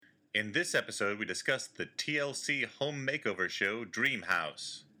In this episode, we discuss the TLC home makeover show Dream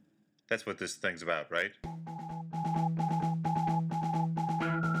House. That's what this thing's about, right?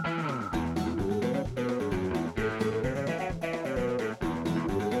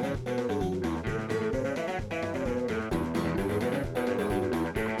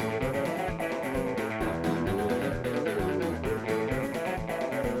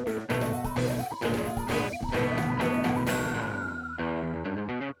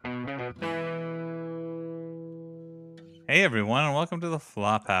 Hey everyone, and welcome to the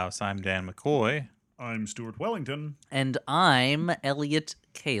Flophouse. I'm Dan McCoy. I'm Stuart Wellington. And I'm Elliot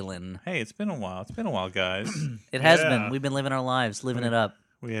Kalin. Hey, it's been a while. Guys. It has Yeah. been. We've been living our lives, living it up.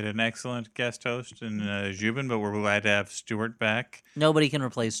 We had an excellent guest host in Zubin, but we're glad to have Stuart back. Nobody can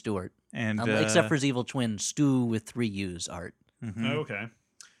replace Stuart, And except for his evil twin, Stu with 3 U's, Art. mhm. Oh, okay.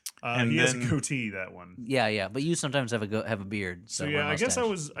 And he has a then- goatee, that one. Yeah, but you sometimes have a beard. So So yeah, or a I guess I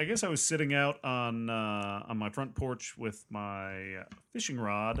mustache. was sitting out on my front porch with my fishing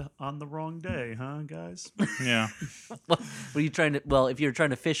rod on the wrong day, huh, guys? Yeah. Were you trying to? Well, if you're trying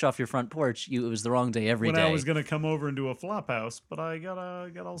to fish off your front porch, it was the wrong day every when day. I was gonna come over and do a flop house, but I got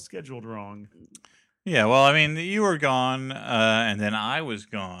all scheduled wrong. Yeah, well, I mean, you were gone, and then I was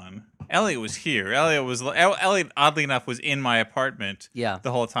gone. Elliot was here. Elliot, oddly enough, was in my apartment Yeah,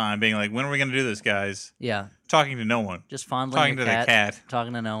 the whole time, being like, when are we going to do this, guys? yeah. Talking to no one. Just fondling Talking your to the cat.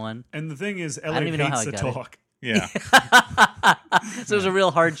 talking to no one. And the thing is, don't Elliot even know how hates I to got it. talk. Yeah. So it was a real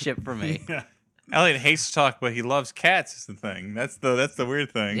hardship for me. Yeah. Elliot hates to talk, but he loves cats is the thing. That's the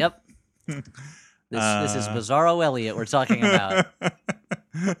weird thing. Yep. This is Bizarro Elliot we're talking about.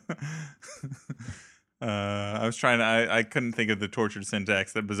 I was trying to. I couldn't think of the tortured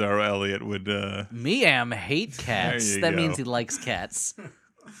syntax that Bizarro Elliot would. Meam hate cats. There you That go. means he likes cats.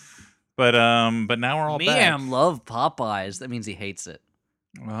 But now we're all back. Meam love Popeyes. That means he hates it.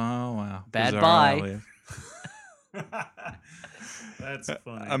 Oh wow. Bad Bizarro bye. Elliot. That's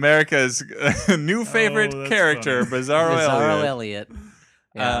funny. America's new favorite that's character, funny. Bizarro, Bizarro Elliot. Elliot.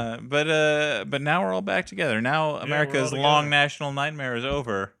 Yeah. But now we're all back together. Now America's all long together. national nightmare is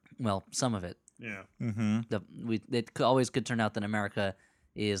over. Well, some of it. Yeah. Mm-hmm. Always could turn out that America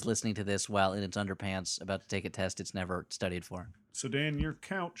is listening to this while in its underpants about to take a test it's never studied for. So Dan, your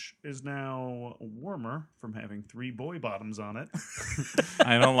couch is now warmer from having 3 boy bottoms on it.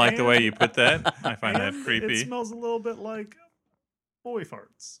 I don't like the way you put that. I find that And creepy. It smells a little bit like boy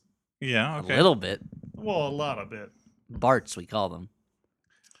farts. Yeah. Okay. A little bit. Well, a lot of it. Barts, we call them.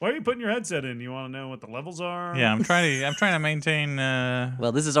 Why are you putting your headset in? You want to know what the levels are? Yeah, I'm trying to maintain.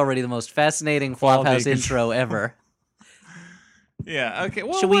 Well, this is already the most fascinating Quality Flophouse control. intro ever. Yeah. Okay.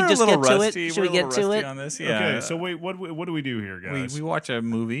 Well, Should we we're just a little get to it? rusty. Should We're we a little get to rusty it? on this? Yeah. Okay, so wait, what do we do here, guys? we watch a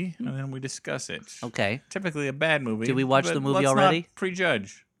movie and then we discuss it. Okay. Typically a bad movie. Did we watch but the movie let's already? Not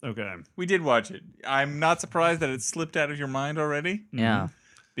prejudge. Okay. We did watch it. I'm not surprised that it slipped out of your mind already Yeah.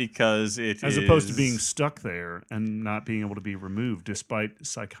 because As opposed to being stuck there and not being able to be removed, despite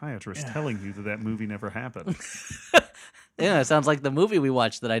psychiatrists telling you that movie never happened. Yeah, it sounds like the movie we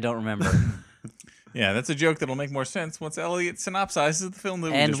watched that I don't remember. Yeah, that's a joke that'll make more sense once Elliot synopsizes the film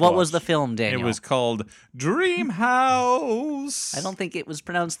that we And just what was the watched. film, Daniel? It was called Dream House. I don't think it was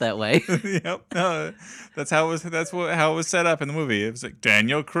pronounced that way. Yep. No, that's how it was. How it was set up in the movie. It was like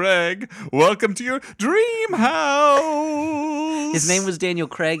Daniel Craig, welcome to your dream house. His name was Daniel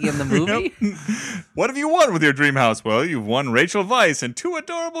Craig in the movie? Yep. What have you won with your dream house? Well, you've won Rachel Weisz and 2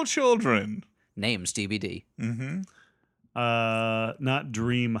 adorable children. Name's TBD. Mm-hmm. Not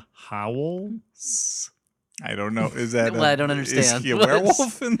Dream Howls I don't know. Is that? Well, I don't understand. Is he a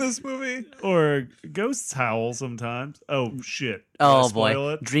werewolf in this movie? or Ghosts Howl sometimes. Oh shit! Did I Oh, spoil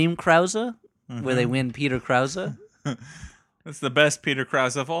boy. it? Dream Krause? Where they win Peter Krause? That's the best Peter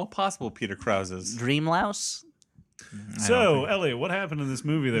Krause of all possible Peter Krauses. Dream Louse? So, Elliot, what happened in this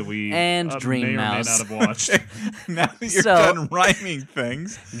movie that we And Dream may or may Mouse. not have watched? Now that you're So- done rhyming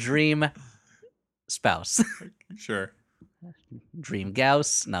things, Dream Spouse. sure. Dream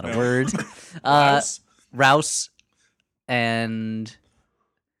Gauss, not a No. word. House? Rouse. And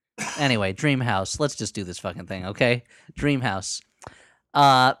anyway, Dream House. Let's just do this fucking thing, okay? Dream House.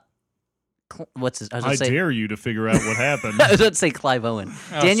 What's his? I was I gonna say. dare you to figure out what happened. I was going to say Clive Owen.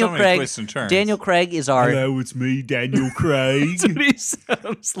 Oh, Daniel so many Craig. twists and turns. Daniel Craig is our. Hello, it's me, Daniel Craig. That's what he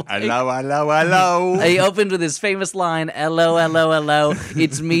sounds like. Hello. He opened with his famous line, "Hello, hello, hello.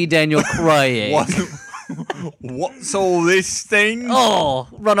 It's me, Daniel Craig." What's all this thing? Oh,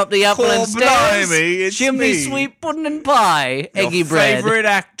 run up the apple and stairs. blimey, it's Chimney me. sweet pudding and pie. Your Eggy bread. favorite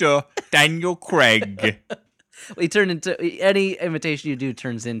actor, Daniel Craig. He turned into any imitation you do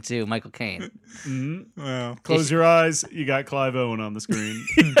turns into Michael Caine. Well, Close your eyes. You got Clive Owen on the screen.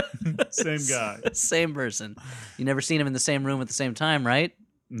 Same guy. Same person. You never seen him in the same room at the same time, right?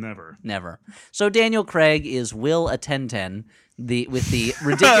 Never. Never. So Daniel Craig is Will Attenten, with the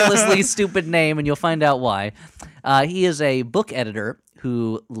ridiculously stupid name, and you'll find out why. He is a book editor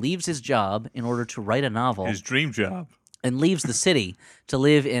who leaves his job in order to write a novel. his dream job. And leaves the city to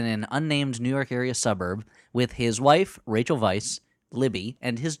live in an unnamed New York area suburb with his wife, Rachel Weisz, Libby,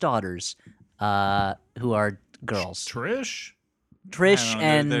 and his daughters, who are girls. Trish? Trish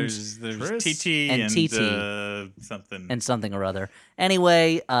and there's Tris? TT and TT. something. and something or other.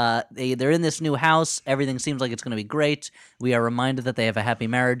 Anyway, they're in this new house. Everything seems like it's going to be great. We are reminded that they have a happy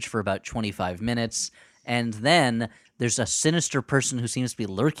marriage for about 25 minutes. And then there's a sinister person who seems to be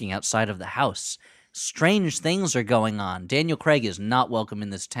lurking outside of the house. Strange things are going on. Daniel Craig is not welcome in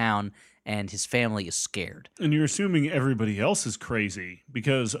this town, and his family is scared. And you're assuming everybody else is crazy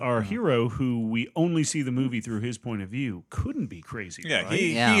because our hero, who we only see the movie through his point of view, couldn't be crazy. Yeah, right?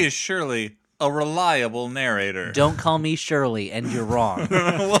 he is surely a reliable narrator. Don't call me Shirley, and you're wrong.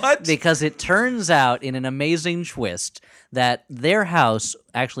 What? Because it turns out, in an amazing twist, that their house,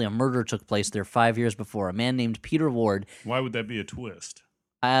 actually a murder took place there 5 years before. A man named Peter Ward. Why would that be a twist?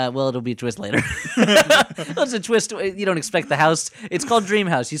 Well, it'll be a twist later. It's a twist. You don't expect the house. It's called Dream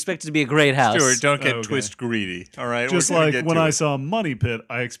House. You expect it to be a great house. Stuart, don't get Okay. twist greedy. All right, Just We're gonna like get when to I it. saw Money Pit,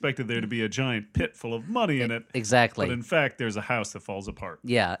 I expected there to be a giant pit full of money in it. Exactly. But in fact, there's a house that falls apart.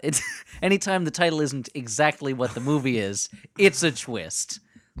 Yeah, it's anytime the title isn't exactly what the movie is, it's a twist.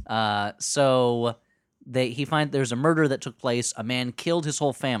 So he finds there's a murder that took place. A man killed his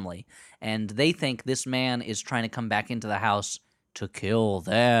whole family, and they think this man is trying to come back into the house to kill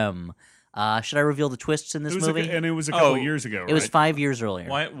them. Should I reveal the twists in this movie? And it was a couple years ago, right? It was 5 years earlier.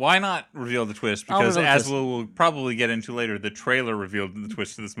 Why not reveal the twist? I'll Because reveal the as twist. we'll probably get into later, the trailer revealed the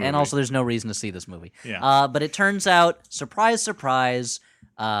twist to this movie. And also, there's no reason to see this movie. Yeah. But it turns out, surprise, surprise,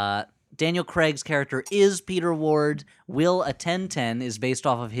 Daniel Craig's character is Peter Ward. Will Attenten is based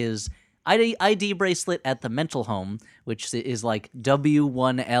off of his ID bracelet at the mental home, which is like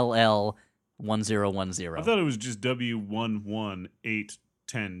W1LL1010. I thought it was just W1181010.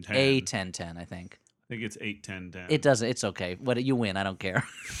 A1010, I think. I think it's 81010. It doesn't. It's okay. What you win. I don't care.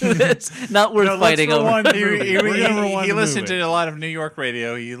 It's not worth fighting over. rewind the movie. He We're gonna rewind he the listened movie. to a lot of New York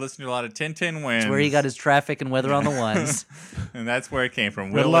radio. He listened to a lot of 1010 Wins. It's where he got his traffic and weather on the ones, And that's where it came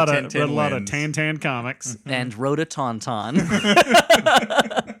from. Read a Will lot of 1010 Wins. Tantan comics. and rode a tauntaun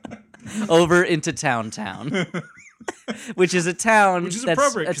over into Town, which is a town. Which is that's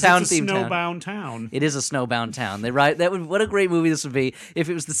appropriate a because town it's a themed town. snowbound town. It is a snowbound town. They ride that would what a great movie this would be if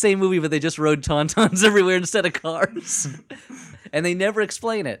it was the same movie but they just rode tauntauns everywhere instead of cars. And they never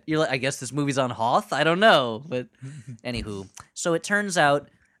explain it. You're like, I guess this movie's on Hoth? I don't know. But anywho. So it turns out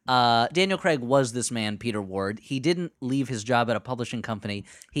Daniel Craig was this man, Peter Ward. He didn't leave his job at a publishing company.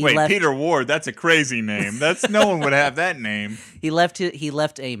 He Wait, left, Peter Ward, that's a crazy name. That's no one would have that name. He left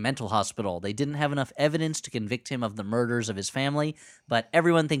a mental hospital. They didn't have enough evidence to convict him of the murders of his family, but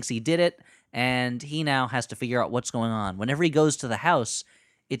everyone thinks he did it, and he now has to figure out what's going on. Whenever he goes to the house,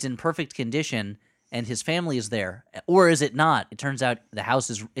 it's in perfect condition, and his family is there. Or is it not? It turns out the house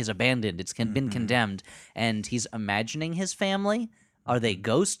is abandoned. It's been condemned, and he's imagining his family. Are they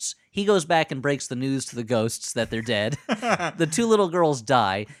ghosts? He goes back and breaks the news to the ghosts that they're dead. The two little girls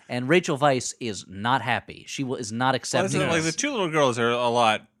die, and Rachel Weisz is not happy. She is not Well, accepting like this. the two little girls are a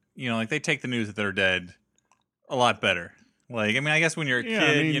lot, like they take the news that they're dead a lot better. Like, I mean, I guess when you're a Yeah,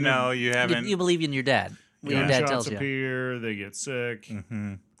 kid, I mean, you haven't. You believe in your dad. When your dad Gunshots tells you. appear, they get sick.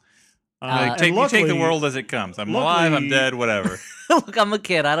 Mhm. And you take the luckily- world as it comes. I'm alive, I'm dead, whatever. Look, I'm a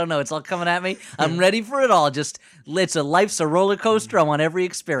kid. I don't know. It's all coming at me. I'm ready for it all. Just life's a roller coaster. I want every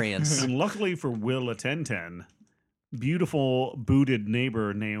experience. And luckily for Will Attenten, beautiful booted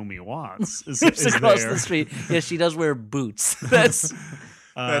neighbor Naomi Watts is across there. the street. Yes, she does wear boots. That's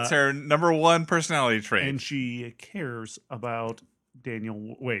That's her number one personality trait. and she cares about Peter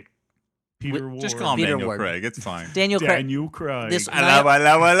Ward. Just call him Peter Daniel Ward. Craig. It's fine. Daniel Craig. Daniel Craig. This-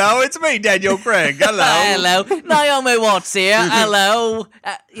 Hello. It's me, Daniel Craig. Hello. Hello, Naomi Watts here. Hello.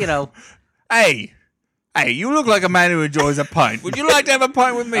 Hey, you look like a man who enjoys a pint. Would you like to have a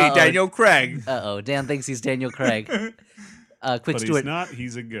pint with me, Daniel Craig? Dan thinks he's Daniel Craig. Quick but Stuart. he's not.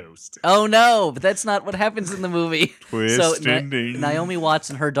 He's a ghost. Oh no, but that's not what happens in the movie. Twist so ending. Naomi Watts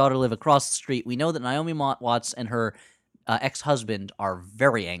and her daughter live across the street. We know that Naomi Watts and her ex-husband are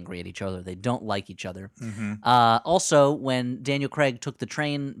very angry at each other. They don't like each other. Mm-hmm. Also, when Daniel Craig took the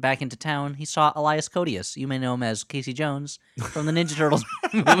train back into town, he saw Elias Koteas. You may know him as Casey Jones from the Ninja Turtles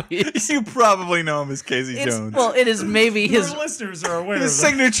movies. You probably know him as Casey Jones. Well, it is maybe Your his listeners are aware His of that.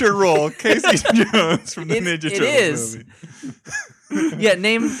 signature role, Casey Jones from the Ninja It Turtles is. movie. Yeah,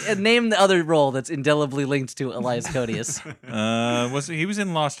 name the other role that's indelibly linked to Elias Koteas. He was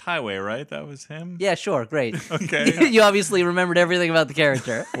in Lost Highway, right? That was him. Yeah, sure, great. Okay. You obviously remembered everything about the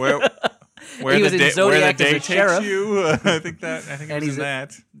character. Where He was in Zodiac where the as a day sheriff. takes you. I think it And was he's in a-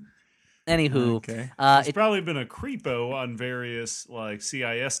 that. Anywho, Okay. He's probably been a creepo on various like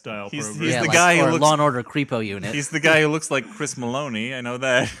CIS style He's programs. the guy who or looks- Law and Order Creepo Unit. He's the guy who looks like Chris Maloney. I know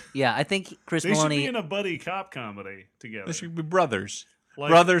that. Yeah, I think Chris They should Maloney. be in a buddy cop comedy together. They should be brothers. Like-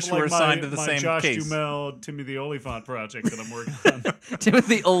 brothers who like are assigned to the my same Josh case. Duhamel, Timmy the Oliphant project that I'm working on.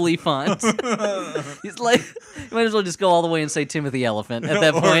 Timothy Oliphant. He's like, you might as well just go all the way and say Timothy Elephant at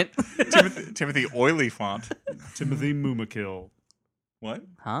that Or point. Timothy Oily Font. Timothy Mumakill. What?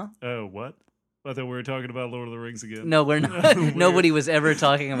 Huh? Oh, what? I thought we were talking about Lord of the Rings again. No, we're not. Weird. Nobody was ever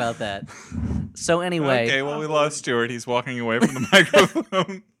talking about that. So anyway, Okay, well, we lost Stuart. He's walking away from the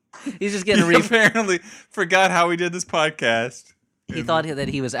microphone. he's just getting He apparently forgot how we did this podcast. He thought that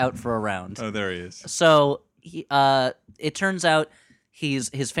he was out for a round. Oh, there he is. So it turns out his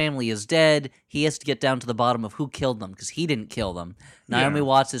family is dead. He has to get down to the bottom of who killed them because he didn't kill them. Naomi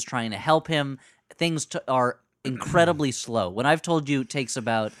Watts is trying to help him. Things are incredibly slow. When I've told you it takes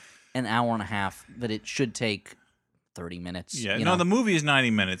about an hour and a half, but it should take 30 minutes. Yeah, you no, know? the movie is 90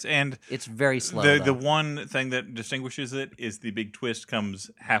 minutes, and It's very slow. the though. one thing that distinguishes it is the big twist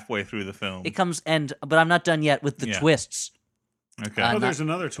comes halfway through the film. It comes but I'm not done yet with the Yeah. twists. Okay. Oh, there's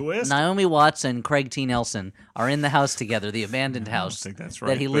another twist? Naomi Watts and Craig T. Nelson are in the house together, the abandoned house think that's right,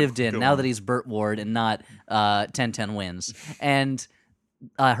 that he but lived in. go Now on. that he's Burt Ward and not 10-10 wins, and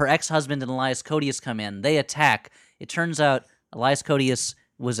her ex-husband and Elias Koteas come in. They attack. It turns out Elias Koteas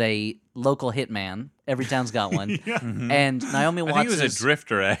was a local hitman. Every town's got one. And Naomi Watts I think he was is a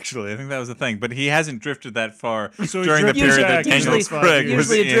drifter, actually. I think that was the thing. But he hasn't drifted that far So he during the drifted period that back Daniel usually- Craig was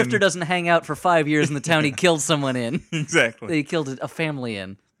usually a drifter in. doesn't hang out for 5 years in the town he killed someone in. that Exactly. he killed a family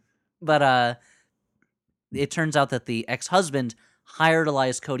in. But it turns out that the ex-husband hired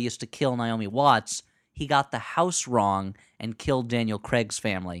Elias Koteas to kill Naomi Watts. He got the house wrong and killed Daniel Craig's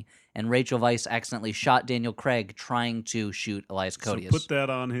family. And Rachel Weisz accidentally shot Daniel Craig trying to shoot Elias So Koteas put that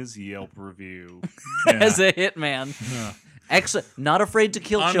on his Yelp review. as a hitman. Not afraid to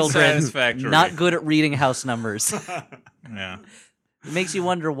kill children. Unsatisfactory. Not good at reading house numbers. Yeah. It makes you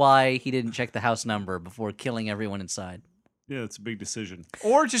wonder why he didn't check the house number before killing everyone inside. Yeah, it's a big decision.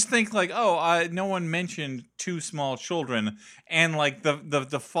 Or just think like, no one mentioned two small children, and like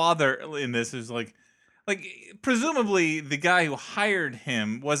the father in this is like presumably the guy who hired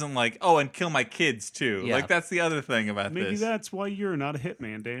him wasn't like, and kill my kids too. Yeah. Like that's the other thing about Maybe this. that's why you're not a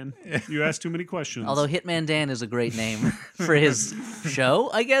hitman, Dan. You ask too many questions. Although Hitman Dan is a great name for his show,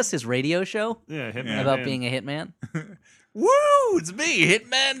 I guess, his radio show yeah, hitman about Dan. being a hitman. Woo! It's me,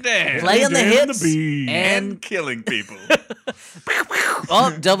 Hitman Dan, Playing the Dan the hits Bee. and killing people.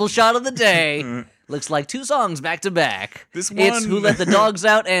 double shot of the day. Looks like two songs back to back. This It's one- Who Let the Dogs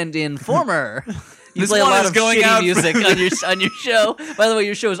Out and Informer. You This play a one lot is of going shitty out music on your show. By the way,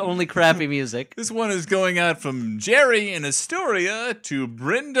 your show is only crappy music. This one is going out from Jerry in Astoria to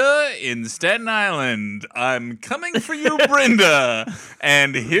Brenda in Staten Island. I'm coming for you, Brenda.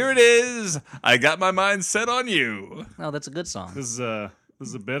 And here it is. I got my mind set on you. Oh, that's a good song. This is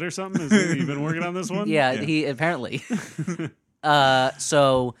a bit or something? You been working on this one? Yeah, he apparently.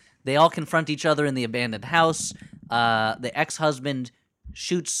 So they all confront each other in the abandoned house. The ex-husband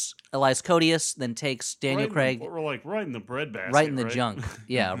shoots Elias Koteas, then takes Daniel Craig We're like right in the bread basket. right in the junk.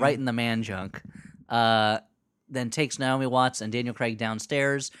 Yeah, right in the man junk. Then takes Naomi Watts and Daniel Craig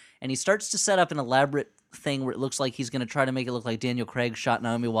downstairs, and he starts to set up an elaborate thing where it looks like he's going to try to make it look like Daniel Craig shot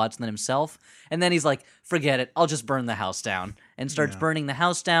Naomi Watts and then himself. And then he's like, forget it, I'll just burn the house down. And starts burning the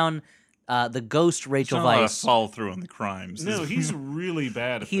house down. The ghost Rachel Not a lot of Weisz. follow through on the crimes. No, he's really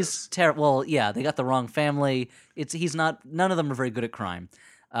bad at He's this. terrible. Well, yeah, they got the wrong family. He's not. None of them are very good at crime.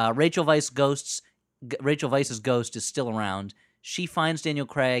 Rachel Weisz's ghost is still around. She finds Daniel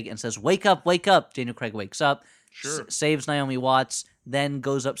Craig and says, "Wake up, wake up!" Daniel Craig wakes up, saves Naomi Watts, then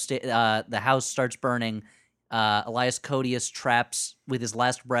goes upstairs. The house starts burning. Elias Koteas with his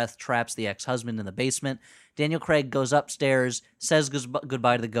last breath, traps the ex-husband in the basement. Daniel Craig goes upstairs, says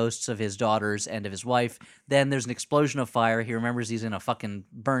goodbye to the ghosts of his daughters and of his wife. Then there's an explosion of fire. He remembers he's in a fucking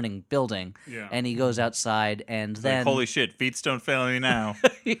burning building. Yeah. And he goes outside, and It's then... like, holy shit, feet don't fail me now.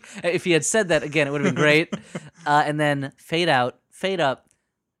 If he had said that again, it would have been great. And then fade out, fade up.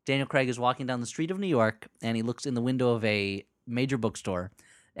 Daniel Craig is walking down the street of New York, and he looks in the window of a major bookstore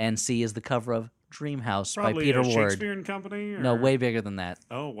and sees the cover of Dream House by Probably Peter a Ward. Shakespeare and Company? Or... No, way bigger than that.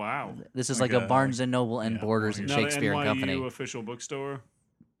 Oh, wow. This is Like like a a- Barnes and Noble and Yeah, Borders and Not an Shakespeare and NYU Company. official bookstore?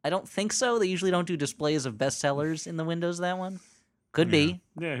 I don't think so. They usually don't do displays of bestsellers in the windows of that one. Could be.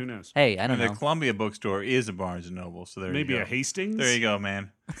 Yeah, who knows? Hey, I I don't mean, know. the Columbia bookstore is a Barnes and Noble, so there Maybe you go. a Hastings? There you go,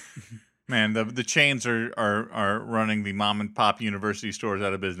 man. Man, the chains are running the mom and pop university stores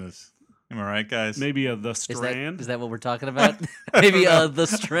out of business. Am I right, guys? Maybe a The Is Strand? that what we're talking about? Maybe The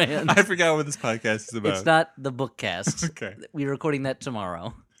Strand. I forgot what this podcast is about. It's not the bookcast. Okay. We're recording that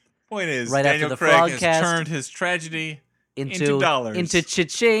tomorrow. Point is, Right after Daniel the Craig has Frogcast. turned his tragedy Into dollars. Into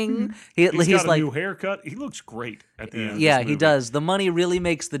cha-ching. He's He's got a like, new haircut. He looks great at the end of yeah, this he movie. does. The money really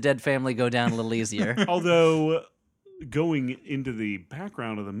makes the dead family go down a little easier. Although, going into the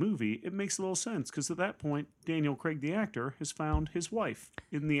background of the movie, it makes a little sense because at that point, Daniel Craig, the actor, has found his wife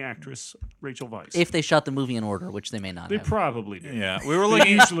in the actress Rachel Weisz. If they shot the movie in order, which they may not they have. probably do. Yeah, we were They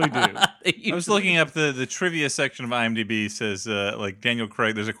looking. usually do. I was looking up the trivia section of IMDb. Says like Daniel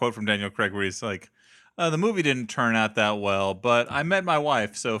Craig. There's a quote from Daniel Craig where he's like, "The movie didn't turn out that well, but I met my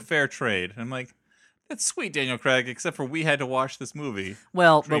wife, so fair trade." And I'm like, "That's sweet, Daniel Craig." Except for we had to watch this movie.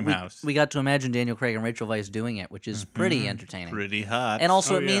 Well, Dream but House. we got to imagine Daniel Craig and Rachel Weisz doing it, which is pretty entertaining. Pretty hot. And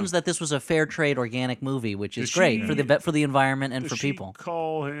also, Oh, it yeah. means that this was a fair trade organic movie, which is Does great she- for the environment and Does for she people.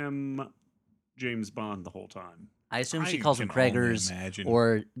 call him James Bond the whole time? I assume she I calls him can only Craigers imagine.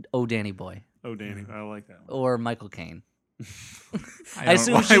 or Oh Danny Boy Oh, Danny, I like that one. or Michael Caine. I I don't-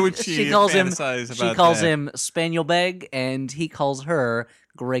 assume why would she calls him fantasize she about calls that? him Spaniel Beg and he calls her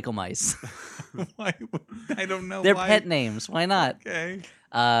Greco Mice. Why? I don't know. They're why. pet names. Why not? Okay.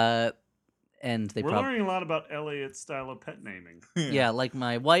 And they We're probably learning a lot about Elliot's style of pet naming. yeah, like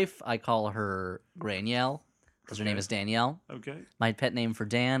my wife, I call her Granielle because her name Okay. is Danielle. Okay. My pet name for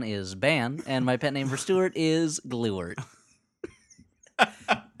Dan is Ban, and my pet name for Stuart is Gluert.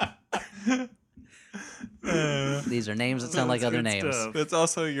 These are names that sound like That's other good names. stuff. That's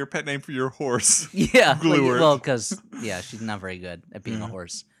also your pet name for your horse. Yeah, Gluert. well, because she's not very good at being a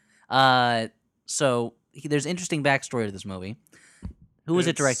horse. So there's interesting backstory to this movie. Who was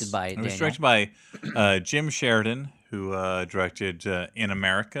it directed by? It was Daniel? directed by Jim Sheridan, who directed In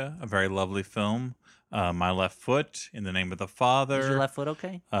America, a very lovely film. My Left Foot, In the Name of the Father. Is your left foot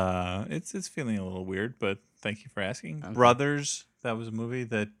okay? It's feeling a little weird, but thank you for asking. Brothers, that was a movie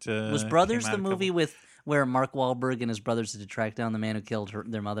that Was Brothers came out the a couple- movie with where Mark Wahlberg and his brothers had to track down the man who killed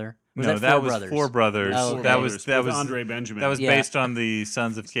their mother? Was No, that Four was Brothers? Four Brothers. Oh, okay. That Brothers was with Andre Benjamin. That was Yeah. based on the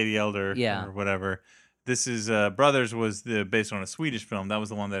Sons of Katie Elder, Yeah. or whatever. This is Brothers was based on a Swedish film. That was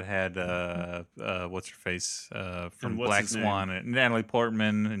the one that had what's her face from And what's Black his name? Swan, and Natalie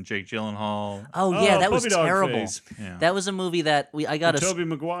Portman and Jake Gyllenhaal. Oh yeah, that was Puppy Dog terrible. Face. Yeah. That was a movie that I got With a Tobey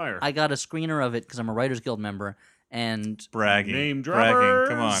Maguire. I got a screener of it because I'm a Writers Guild member and bragging, Name bragging. droppers.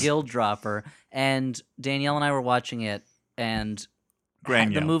 Come on, Guild Dropper, and Danielle and I were watching it, and the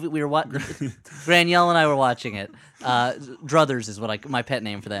Granielle. movie we were watching. Granielle and I were watching it. Druthers is what my pet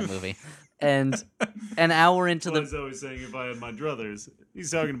name for that movie. And an hour into Well, the he's always saying if I had my druthers.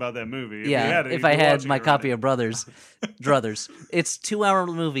 He's talking about that movie. If he yeah, had it, if he'd I be had watching my it copy right of Druthers, it's 2-hour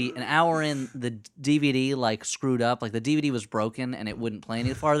movie. An hour in, the DVD like screwed up, like the DVD was broken and it wouldn't play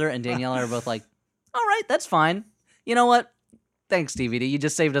any farther. And Danielle and I were both like, "All right, that's fine. You know what? Thanks, DVD. You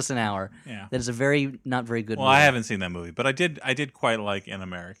just saved us an hour." Yeah. That is a not very good Well, movie. I haven't seen that movie, but I did quite like In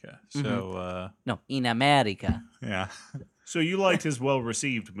America. So Mm-hmm. No, in America. yeah, So you liked his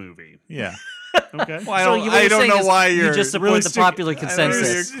well-received movie. yeah. Okay. Well, I So don't, what I you're don't saying know is why you you're just support really the sticking- popular I don't know,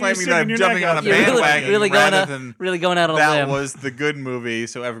 consensus. You're claiming sticking that I'm your jumping neck on a out You're there. bandwagon really going rather out, than really going out on a that limb. was the good movie,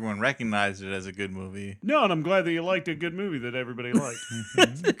 so everyone recognized it as a good movie. No, and I'm glad that you liked a good movie that everybody liked.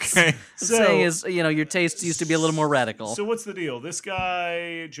 Okay. The saying is, your taste used to be a little more radical. So what's the deal? This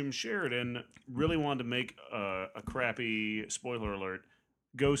guy, Jim Sheridan, really wanted to make a crappy, spoiler alert,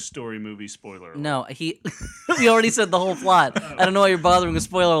 ghost story movie spoiler alert. No, we already said the whole plot. I don't know why you're bothering with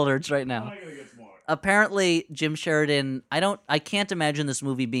spoiler alerts right now. I gotta get smart. Apparently, Jim Sheridan, I can't imagine this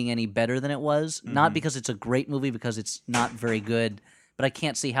movie being any better than it was. Not because it's a great movie, because it's not very good, but I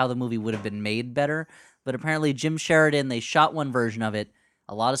can't see how the movie would have been made better. But apparently, Jim Sheridan, they shot one version of it.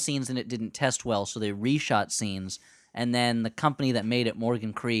 A lot of scenes in it didn't test well, so they reshot scenes. And then the company that made it,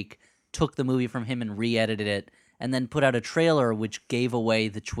 Morgan Creek, took the movie from him and re-edited it, and then put out a trailer which gave away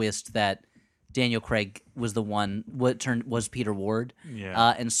the twist that Daniel Craig was the one was Peter Ward.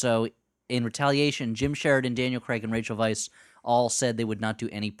 Yeah. And so in retaliation, Jim Sheridan, Daniel Craig, and Rachel Weisz all said they would not do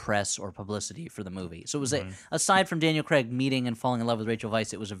any press or publicity for the movie. So it was aside from Daniel Craig meeting and falling in love with Rachel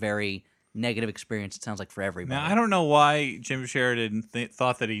Weisz, it was a very negative experience, it sounds like, for everybody. Now, I don't know why Jim Sheridan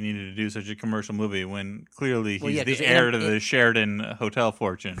thought that he needed to do such a commercial movie when clearly he's the heir to the Sheridan hotel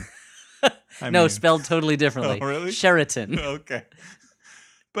fortune. No, spelled totally differently. Oh, really? Sheraton. Okay.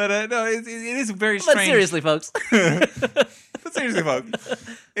 But no, it is very strange. But seriously, folks.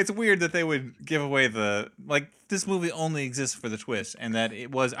 It's weird that they would give away this movie only exists for the twist, and that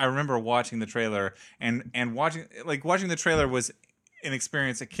it was. I remember watching the trailer and watching the trailer was an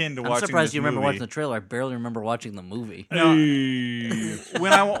experience akin to watching. I'm surprised this you remember movie. watching the trailer. I barely remember watching the movie. No,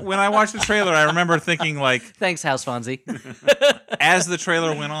 when I watched the trailer, I remember thinking like, "Thanks, House Fonzie." As the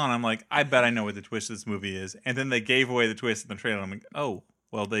trailer went on, I'm like, I bet I know what the twist of this movie is, and then they gave away the twist in the trailer. I'm like, oh,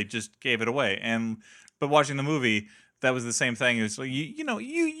 well, they just gave it away. But watching the movie, that was the same thing. It was like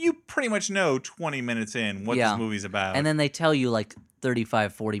you pretty much know 20 minutes in what this movie's about, and then they tell you like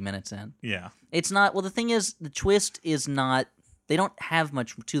 35, 40 minutes in. Yeah, it's not. Well, the thing is, the twist is not. They don't have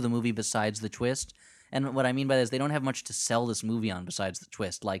much to the movie besides the twist. And what I mean by that is they don't have much to sell this movie on besides the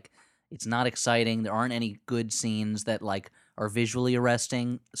twist. Like, it's not exciting. There aren't any good scenes that, like, are visually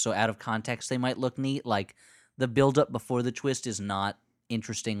arresting. So out of context, they might look neat. Like, the build-up before the twist is not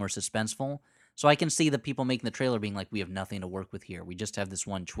interesting or suspenseful. So I can see the people making the trailer being like, we have nothing to work with here. We just have this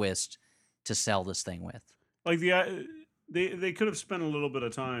one twist to sell this thing with. Like, they could have spent a little bit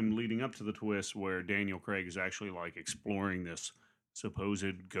of time leading up to the twist where Daniel Craig is actually, like, exploring this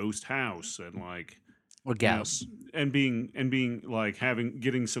supposed ghost house and, like, or Gauss, and being like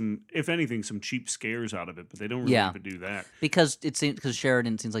getting some, if anything, some cheap scares out of it, but they don't really even do that because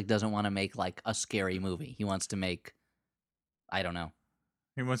Sheridan seems like doesn't want to make like a scary movie. He wants to make, I don't know,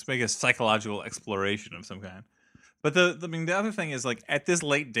 he wants to make a psychological exploration of some kind. But the other thing is, like, at this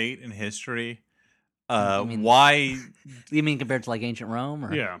late date in history, why? You mean compared to like ancient Rome?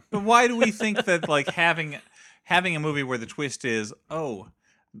 Or? Yeah, but why do we think that like having a movie where the twist is, oh,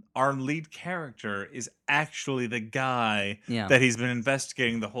 our lead character is actually the guy that he's been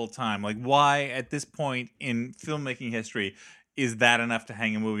investigating the whole time? Like, why at this point in filmmaking history is that enough to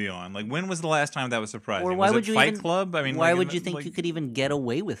hang a movie on? Like, when was the last time that was surprising? Or why was would it you Fight Club? I mean, why would you think you could even get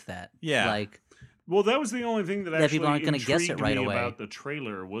away with that? Yeah, like. Well, that was the only thing that actually people aren't going to guess it right me away about the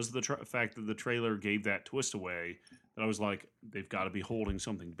trailer was the fact that the trailer gave that twist away. That I was like, they've got to be holding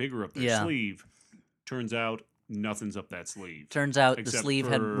something bigger up their sleeve. Turns out, nothing's up that sleeve. Turns out the sleeve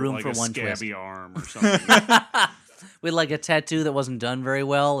had room like for a one twist. Scabby arm or something. With like a tattoo that wasn't done very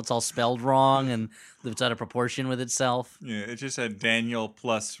well. It's all spelled wrong and it's out of proportion with itself. Yeah, it just said Daniel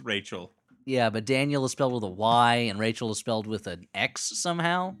plus Rachel. Yeah, but Daniel is spelled with a Y and Rachel is spelled with an X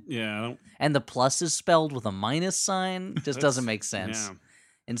somehow. Yeah. And the plus is spelled with a minus sign. It just doesn't make sense. Yeah.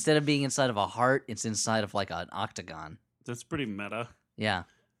 Instead of being inside of a heart, it's inside of like an octagon. That's pretty meta. Yeah.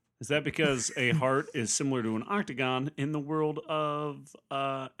 Is that because a heart is similar to an octagon in the world of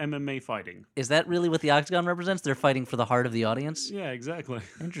MMA fighting? Is that really what the octagon represents? They're fighting for the heart of the audience? Yeah, exactly.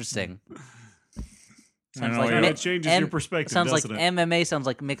 Interesting. Sounds like it changes your perspective. Sounds like it? MMA sounds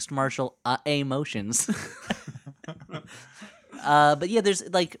like mixed martial emotions. But yeah, there's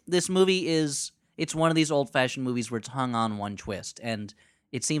like this movie it's one of these old fashioned movies where it's hung on one twist, and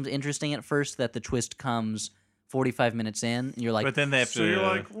it seems interesting at first that the twist comes 45 minutes in, and you're like, but then they have so you're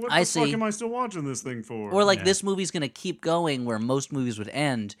like, what the fuck am I still watching this thing for? Or like this movie's gonna keep going where most movies would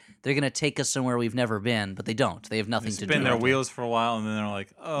end. They're gonna take us somewhere we've never been, but they don't. They have nothing to do. Spin their wheels for a while, and then they're like,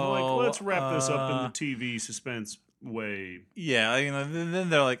 "Oh, like, let's wrap this up in the TV suspense way." Yeah, then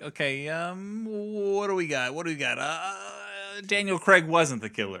they're like, "Okay, what do we got? Daniel Craig wasn't the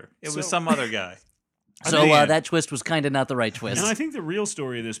killer. It was some other guy." So that twist was kind of not the right twist. And I think the real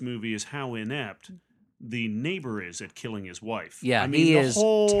story of this movie is how inept the neighbor is at killing his wife. Yeah, I mean, he the is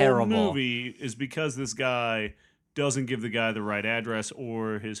whole terrible. movie is because this guy doesn't give the guy the right address,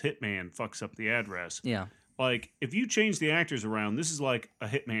 or his hitman fucks up the address. Yeah. Like, if you change the actors around, this is like a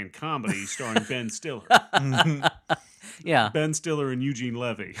hitman comedy starring Ben Stiller. Yeah. Ben Stiller and Eugene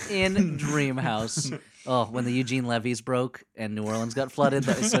Levy. In Dreamhouse. Oh, when the Eugene Levy's broke and New Orleans got flooded,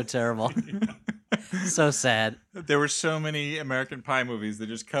 that was so terrible. So sad. There were so many American Pie movies that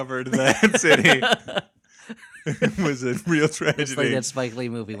just covered that city. It was a real tragedy. It's like that Spike Lee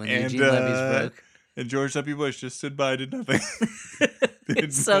movie when Eugene Levy's broke. And George W. Bush just stood by, did nothing.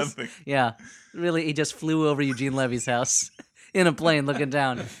 Nothing. Yeah. Really, he just flew over Eugene Levy's house in a plane looking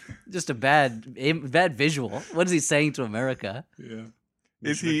down. Just a bad visual. What is he saying to America? Yeah.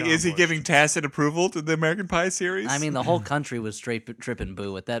 Is he giving tacit approval to the American Pie series? I mean, the whole country was straight tripping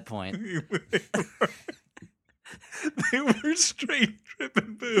boo at that point. They were straight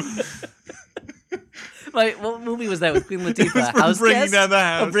tripping boo. What movie was that with Queen Latifah? House Bringing Down the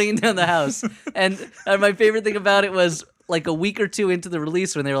House. Oh, Bringing Down the House. And my favorite thing about it was like a week or two into the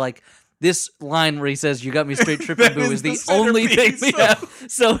release when they were like, this line where he says, "You got me straight tripping boo" is the only thing we have.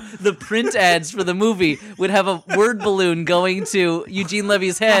 So the print ads for the movie would have a word balloon going to Eugene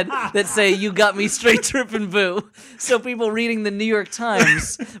Levy's head that say, "You got me straight tripping boo." So people reading the New York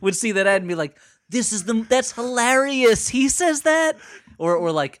Times would see that ad and be like, that's hilarious. He says that?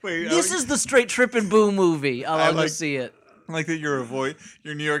 Or like, this is the straight tripping boo movie. I'll go see it. I like that your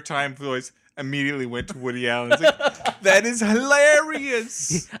New York Times voice immediately went to Woody Allen. It's like, that is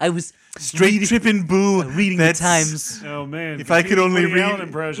hilarious. I was straight tripping boo reading the Times. Oh man! If I could only Woody Allen read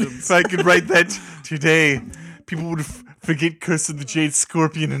impressions. If I could write that today, people would forget Curse of the Jade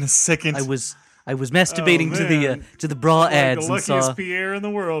Scorpion in a second. I was masturbating to the bra ads the and saw luckiest Pierre in the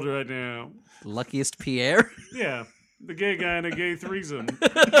world right now. Luckiest Pierre. Yeah. The gay guy in a gay threesome in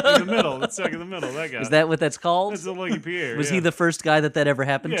the middle. That's stuck in the middle. That guy. Is that what that's called? That's the Lucky Pierre. Was he the first guy that ever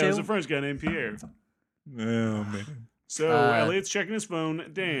happened to? Yeah, it was a French guy named Pierre. Oh, man. So, Elliot's checking his phone.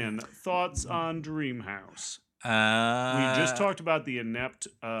 Dan, thoughts on Dreamhouse? We just talked about the inept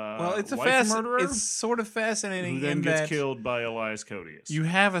it's a wife murderer. It's sort of fascinating. Who then in gets that killed by Elias Codius. You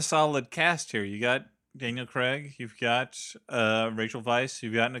have a solid cast here. You got Daniel Craig. You've got Rachel Weisz.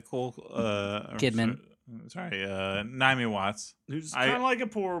 You've got Nicole Kidman. Naomi Watts. Who's kind of like a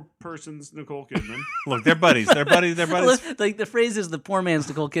poor person's Nicole Kidman. Look, they're buddies. They're buddies. Like the phrase is the poor man's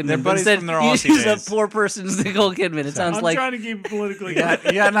Nicole Kidman. They're buddies from their Aussie She's days. a poor person's Nicole Kidman. It sounds I'm like trying to keep it politically. You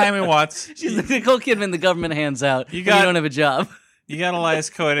got Naomi Watts. She's the Nicole Kidman the government hands out. You don't have a job. You got Elias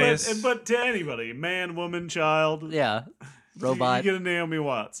Codius. But to anybody, man, woman, child. Yeah. Robot. You get a Naomi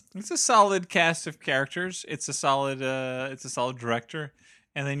Watts. It's a solid cast of characters. It's a solid director.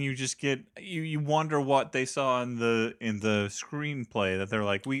 And then you just get you wonder what they saw in the screenplay that they're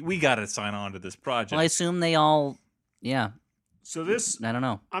like, we got to sign on to this project. Well, I assume they all, yeah. So this, I don't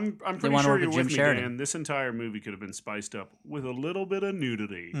know. I'm pretty want to sure work you're with with Jim me, Sheridan. Dan. This entire movie could have been spiced up with a little bit of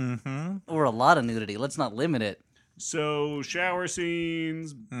nudity. Mm-hmm. Or a lot of nudity. Let's not limit it. So shower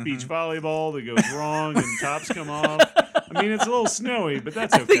scenes, beach volleyball that goes wrong, and tops come off. I mean, it's a little snowy, but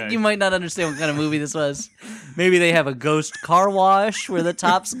that's okay. I think you might not understand what kind of movie this was. Maybe they have a ghost car wash where the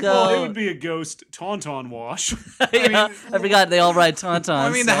tops go. Well, it would be a ghost tauntaun wash. I forgot they all ride tauntauns. I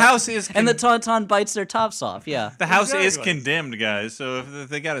mean, the house is and the tauntaun bites their tops off. Yeah, the house is Exactly. condemned, guys. So if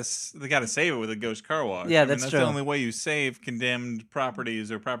they gotta save it with a ghost car wash. Yeah, I mean, that's that's true. the only way you save condemned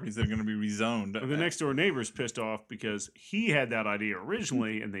properties or properties that are going to be rezoned. The next door neighbor's pissed off because he had that idea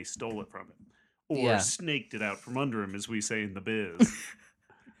originally and they stole it from him. Or snaked it out from under him, as we say in the biz.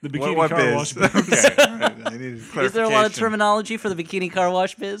 The bikini what car biz? wash biz. Okay, right. I needed clarification. Is there a lot of terminology for the bikini car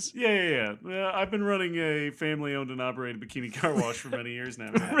wash biz? Yeah. I've been running a family-owned and operated bikini car wash for many years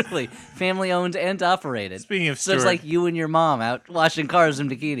now. Really? Family owned and operated. Speaking of So it's Stuart, like you and your mom out washing cars in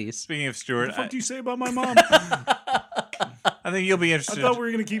bikinis. speaking of Stuart, What the fuck do you say about my mom? I think you'll be I interested. thought we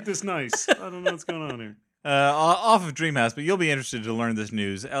were going to keep this nice. I don't know what's going on here. Off of Dreamhouse, but you'll be interested to learn this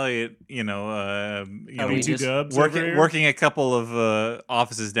news. Elliot, BT Dubs over here. working a couple of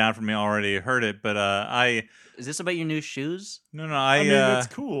offices down from me already heard it, but Is this about your new shoes? I I mean, that's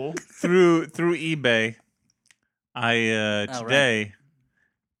cool. through eBay, today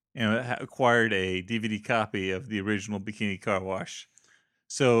acquired a DVD copy of the original Bikini Car Wash.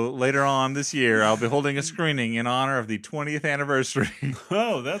 So later on this year, I'll be holding a screening in honor of the 20th anniversary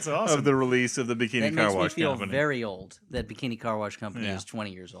Oh, that's awesome. of the release of the Bikini That Car makes me Wash feel Company. very old. That Bikini Car Wash Company Yeah. is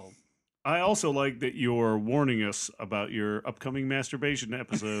 20 years old. I also like that you're warning us about your upcoming masturbation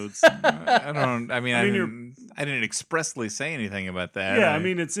episodes. I didn't expressly say anything about that. Yeah, I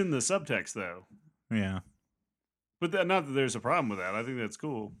mean, it's in the subtext, though. yeah. But not that there's a problem with that. I think that's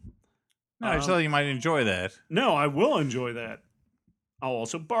cool. No, I just thought you might enjoy that. No, I will enjoy that. I'll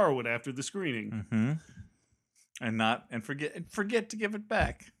also borrow it after the screening. Mm-hmm. And forget to give it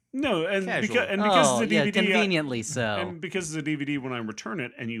back. No, and Casual. because it's a DVD, conveniently so. and because it's a DVD, when I return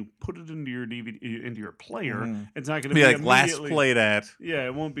it and you put it into your DVD into your player, it's not going to Be be like last immediately- played at. Yeah,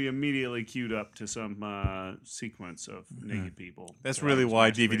 it won't be immediately queued up to some sequence of naked people. That's that I really was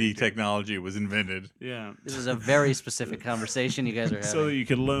why masturbating DVD to. technology was invented. Yeah, This is a very specific conversation you guys are having. so that you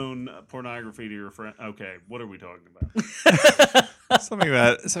can loan pornography to your friend. Okay, what are we talking about? something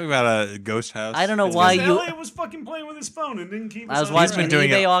about a ghost house. I don't know why Because you. Elliot was fucking playing with his phone and didn't keep. I was us on watching track. an doing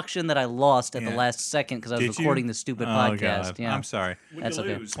eBay it auction that I lost at the Yeah. last second because I was Did you? recording this stupid Oh, podcast. God. Yeah, I'm sorry. What'd That's you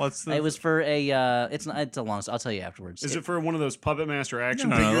okay. lose? What's the? it was for a. It's a long. I'll tell you afterwards. Is it for one of those Puppet Master action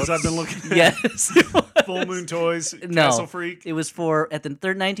No, figures let's- I've been looking at? Yes. Full Moon Toys, No. Castle Freak. It was for at the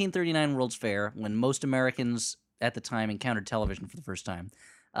 1939 World's Fair when most Americans at the time encountered television for the first time.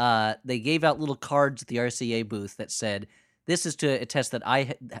 They gave out little cards at the RCA booth that said, "This is to attest that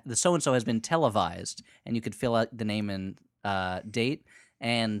the so and so has been televised," and you could fill out the name and date.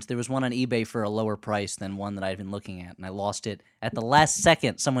 And there was one on eBay for a lower price than one that I'd been looking at, and I lost it at the last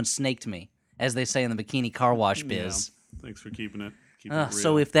second. Someone snaked me, as they say in the bikini car wash biz. Yeah. Thanks for keeping it. Keeping it real.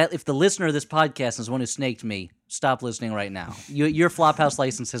 So if the listener of this podcast is the one who snaked me, stop listening right now. Your Flophouse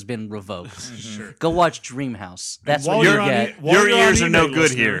license has been revoked. Sure. Go watch Dreamhouse. That's While what you you're on get. it- while Your you're on ears are no eBay, good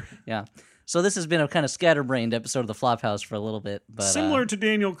listener, here. Yeah. So this has been a kind of scatterbrained episode of the Flophouse for a little bit, but Similar to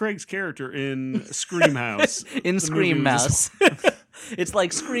Daniel Craig's character in Scream House. in the Scream movie was- Mouse. It's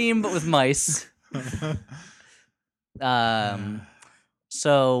like Scream but with mice.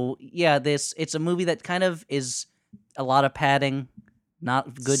 So yeah, it's a movie that kind of is a lot of padding,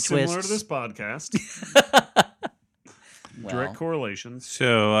 not good Similar twists. to this podcast. Well, Direct correlations.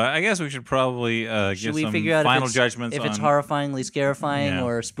 So I guess we should probably should give we some figure out final if judgments it's on. horrifyingly scarifying Yeah.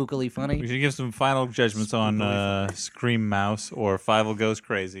 or spookily We funny? should give some final judgments on Scream Mouse or Fievel Goes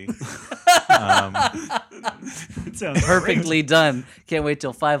Crazy. It sounds Perfectly done. Can't wait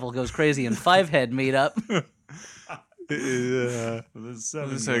till Fievel goes crazy and Fivehead meet up. great. This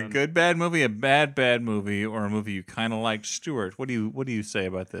is a good bad movie, a bad movie, or a movie you kind of liked. Stuart, what do you say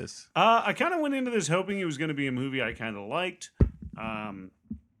about this? I kind of went into this hoping it was going to be a movie I kind of liked,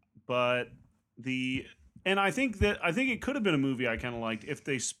 but I think it could have been a movie I kind of liked if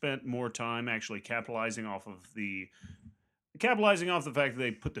they spent more time actually capitalizing off the fact that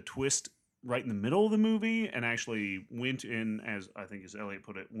they put the twist right in the middle of the movie and actually went in, as I think as Elliot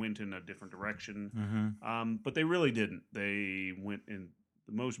put it, went in a different direction. But they really didn't. They went in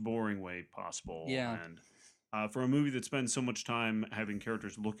the most boring way possible. Yeah. And for a movie that spends so much time having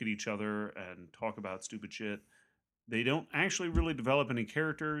characters look at each other and talk about stupid shit, they don't actually really develop any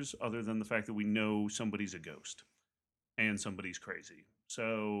characters other than the fact that we know somebody's a ghost and somebody's crazy.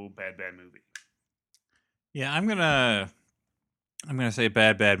 So bad movie. Yeah, I'm gonna say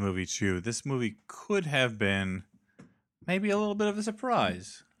bad movie too. This movie could have been maybe a little bit of a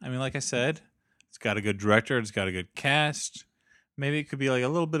surprise. I mean, like I said, it's got a good director, it's got a good cast. Maybe it could be like a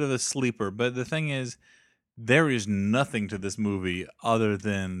little bit of a sleeper. But the thing is, there is nothing to this movie other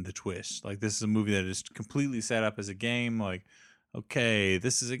than the twist. Like, this is a movie that is completely set up as a game. Like, okay,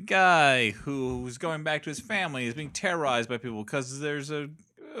 this is a guy who's going back to his family. He's being terrorized by people because there's a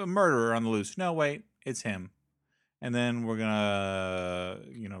murderer on the loose. No, wait, it's him. And then we're gonna,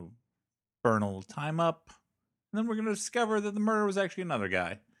 burn a little time up. And then we're gonna discover that the murderer was actually another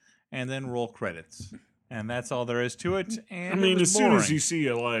guy. And then roll credits. And that's all there is to it. And I mean, it was as soon as boring. you see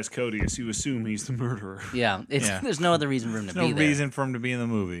Elias Codius, you assume he's the murderer. Yeah, there's no other reason for him to There's be no there. reason for him to be in the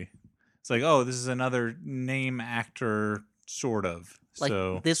movie. It's like, oh, this is another name actor, sort of. Like,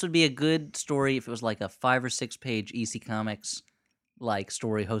 so this would be a good story if it was like a 5 or 6 page EC Comics like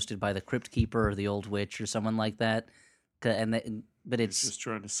story hosted by the Crypt Keeper or the Old Witch or someone like that. But He's it's just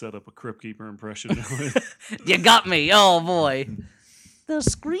trying to set up a Crypt Keeper impression. you got me. Oh boy, the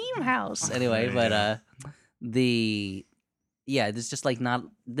Scream House. Anyway, but there's just like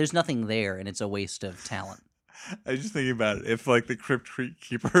there's nothing there, and it's a waste of talent. I was just thinking about it. If like the Crypt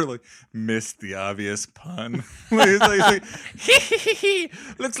Keeper missed the obvious pun, it's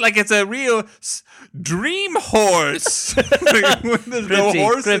like, looks like it's a real dream horse. When there's no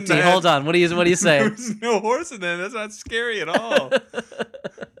horse in Crypty, that. hold on. What do you say? There's no horse in there. That's not scary at all.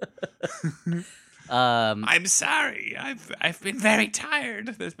 I'm sorry. I've been very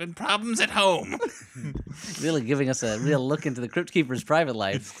tired. There's been problems at home. Really giving us a real look into the Crypt Keeper's private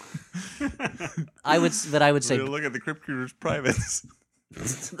life. I would say, We'll look at the Crypt Keeper's privates.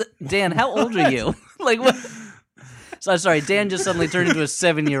 Dan, how old are you? Like what? So sorry, Dan just suddenly turned into a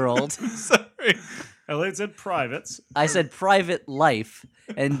 7-year-old. Sorry. Elliot said privates. I said private life,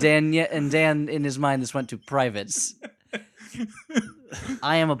 and Dan in his mind this went to privates.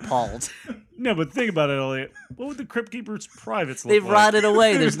 I am appalled. No, but think about it, Elliot. What would the Crypt Keeper's privates look They've like? rotted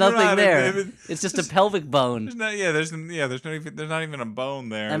away. There's nothing Rotted, there. David. It's just a pelvic bone. There's not even a bone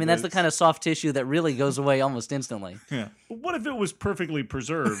there. I mean, that's the kind of soft tissue that really goes away almost instantly. Yeah. But what if it was perfectly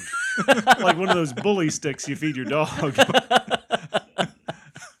preserved? Like one of those bully sticks you feed your dog.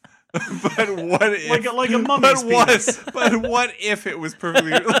 But what if? Like a mummy's penis. But what if it was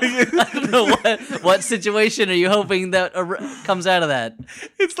perfectly? What situation are you hoping that comes out of that?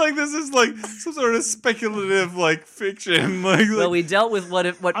 It's like this is like some sort of speculative like fiction. Well, we dealt with what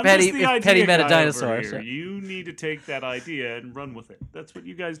I'm Petty just the if Petty idea met a guy dinosaur. over So. here. You need to take that idea and run with it. That's what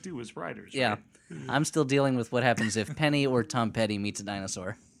you guys do as writers. Yeah, right? I'm still dealing with what happens if Penny or Tom Petty meets a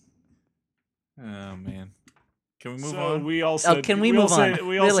dinosaur. Oh man, can we move So on? we all said. can we all move on? said-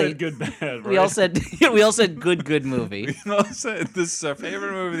 We all Really? said good, bad. Right? We all said good movie. We all said this is our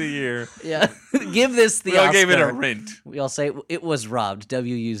favorite movie of the year. Yeah, give this the We all Oscar. gave it a rent. We all say it was robbed.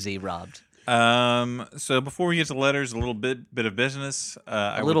 WUZ robbed. So before we get to letters, a little bit of business.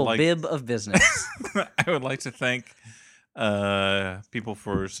 A little bib of business. I would like to thank people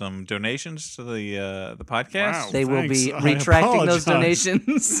for some donations to the podcast. Wow. They will be Thanks. I retracting those apologize.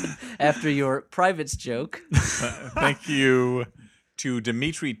 donations after your privates joke. Thank you to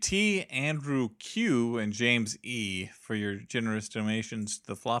Dimitri T, Andrew Q, and James E for your generous donations to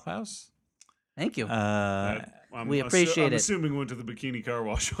the Flophouse. Thank you. I'm appreciate I'm it. assuming went to the bikini car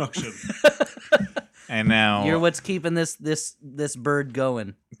wash auction. And now You're what's keeping this bird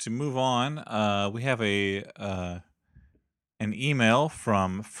going. to move on, we have an email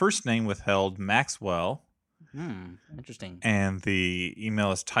from first name withheld Maxwell, Interesting. and the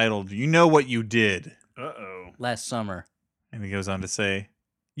email is titled "You Know What You Did," Uh-oh. Last summer. and he goes on to say,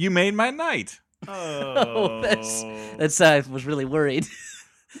 "You made my night. Oh. That's I was really worried.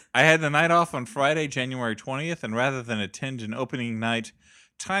 I had the night off on Friday, January 20th, and rather than attend an opening night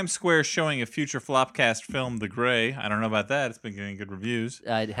Times Square showing a future Flopcast film, The Gray. I don't know about that. It's been getting good reviews.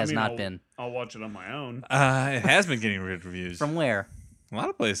 It has not I'll, been. I'll watch it on my own. It has been getting good reviews. From where? A lot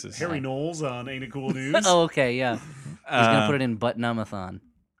of places. Harry Knowles on Ain't It Cool News. Oh, okay, yeah. He's gonna put it in Button-Umathon.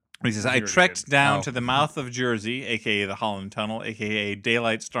 He says, I Very trekked good. down Oh. to the mouth of Jersey, a.k.a. the Holland Tunnel, a.k.a.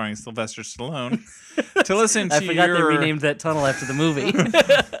 Daylight starring Sylvester Stallone, to listen to I forgot your... they renamed that tunnel after the movie.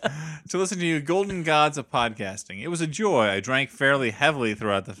 to listen to you golden gods of podcasting. It was a joy. I drank fairly heavily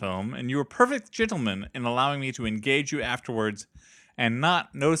throughout the film, and you were perfect gentlemen in allowing me to engage you afterwards and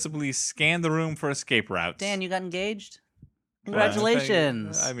not noticeably scan the room for escape routes. Dan, you got engaged? Well,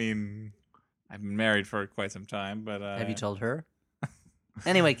 Congratulations. I mean, I've been married for quite some time, but... Have you told her?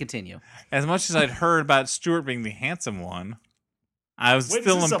 Anyway, continue. As much as I'd heard about Stuart being the handsome one, I was Wait,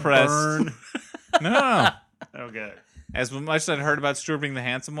 still is this impressed. A burn? No. Okay. As much as I'd heard about Stuart being the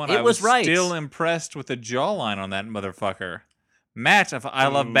handsome one, It I was was right. still impressed with the jawline on that motherfucker. Matt of I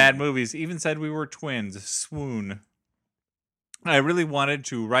Love Bad Movies even said we were twins. Swoon. I really wanted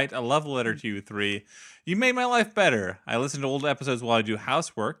to write a love letter to you three. You made my life better. I listen to old episodes while I do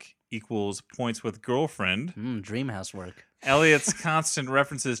housework, equals points with girlfriend. Dream housework. Elliot's constant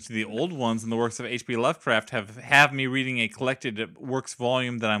references to the old ones in the works of H.P. Lovecraft have me reading a collected works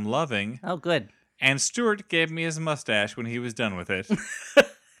volume that I'm loving. Oh, good. And Stuart gave me his mustache when he was done with it.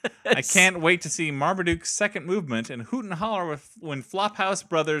 I can't wait to see Marmaduke's second movement and hoot and holler when Flophouse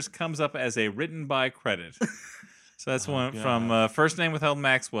Brothers comes up as a written by credit. So that's one from first name withheld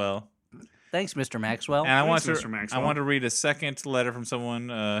Maxwell. Thanks, Mr. Maxwell. And Thanks, Mr. Maxwell. I want to read a second letter from someone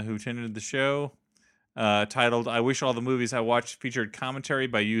who attended the show, titled "I wish all the movies I watched featured commentary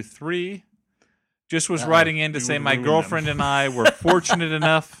by you three." Just was writing in to You say would my ruin girlfriend and I were fortunate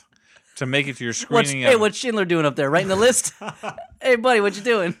enough to make it to your screening. What's Schindler doing up there? Writing the list? Hey, buddy, what you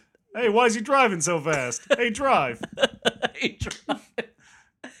doing? Hey, why is he driving so fast? Hey, drive.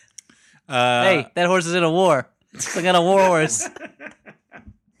 Hey, that horse is in a war. It's like on a war horse.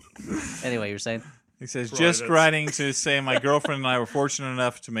 Anyway, you're saying? He says, Right, just that's- writing to say my girlfriend and I were fortunate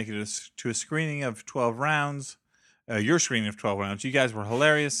enough to make it to a screening of 12 rounds. Your screening of 12 rounds. You guys were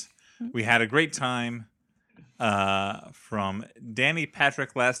hilarious. We had a great time. From Danny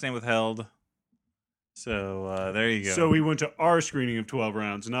Patrick, last name withheld. So there you go. So we went to our screening of 12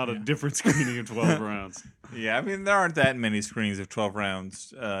 rounds, not a different screening of 12 rounds. Yeah, I mean, there aren't that many screenings of 12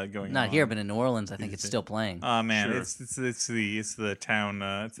 rounds going on. Not here, but in New Orleans, I think it's still playing. Oh man, Sure. it's the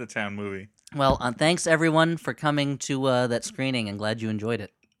town movie. Well, thanks everyone for coming to that screening, and glad you enjoyed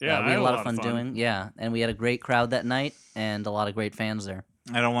it. Yeah, we I had a lot of fun doing. Yeah, and we had a great crowd that night, and a lot of great fans there.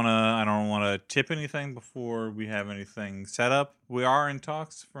 I don't want to tip anything before we have anything set up. We are in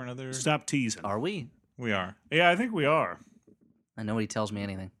talks for another. Stop teasing. Are we? We are. Yeah, I think we are. And nobody tells me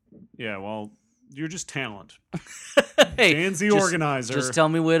anything. Yeah, well, you're just talent. Hey, Dan's the just- organizer. Just tell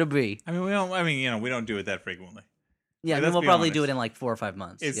me where to be. I mean, we don't. I mean, we don't do it that frequently. Yeah, Hey, then let's we'll be probably honest. do it in like 4 or 5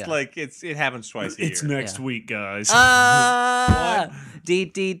 months. It's yeah. like it happens twice a It's year. next week, guys. Ah, dee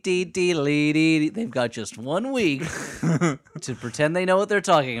dee dee dee lee, dee. They've got just 1 week to pretend they know what they're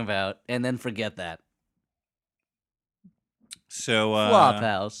talking about, and then forget that. So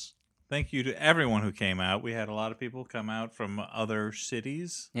Flophouse. Thank you to everyone who came out. We had a lot of people come out from other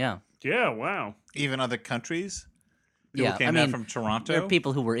cities, Yeah. Yeah, wow. even other countries. People Yeah, came out from Toronto. There are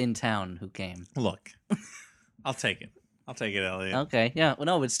people who were in town who came. Look, I'll take it. I'll take it, Elliot. Okay, yeah. Well,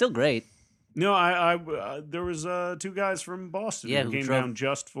 no, it's still great. No, I there was 2 guys from Boston Yeah, who who came drove- down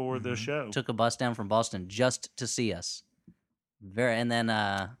just for the show. Took a bus down from Boston just to see us. And then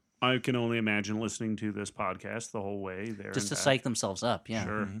I can only imagine listening to this podcast the whole way there. just to and back. psych themselves up. Yeah.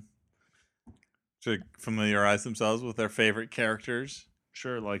 Sure, To familiarize themselves with their favorite characters.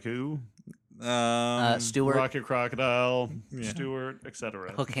 sure. Like who? Stuart, Rocket Crocodile, Yeah. Stuart,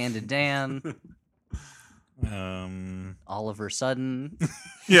 etc. Hook-handed Dan, Um, Oliver Sudden.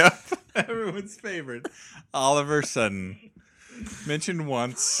 yeah, everyone's favorite, Oliver Sudden, mentioned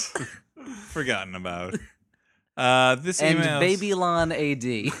once, forgotten about. This And email's- Babylon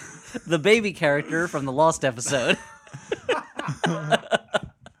AD, the baby character from the Lost episode.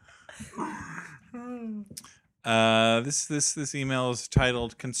 This email is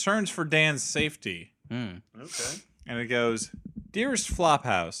titled "Concerns for Dan's Safety," Okay. and it goes, "Dearest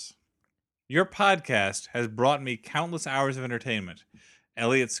Flophouse, your podcast has brought me countless hours of entertainment.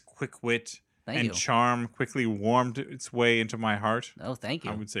 Elliot's quick wit Thank and you. charm quickly warmed its way into my heart. Oh, thank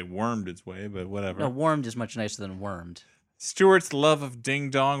I you. would say wormed its way, but whatever. No, warmed is much nicer than wormed. Stuart's love of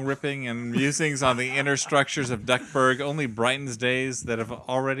ding-dong ripping and musings on the inner structures of Duckburg only brightens days that have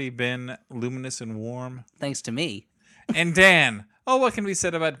already been luminous and warm. Thanks to me. And Dan. Oh, what can be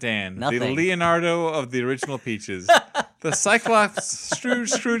said about Dan? The Nothing. Leonardo of the original Peaches. The Cyclops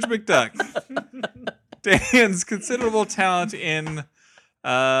Scrooge McDuck. Dan's considerable talent in...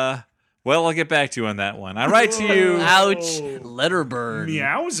 well, I'll get back to you on that one. I write to you, Ouch. Letterburn.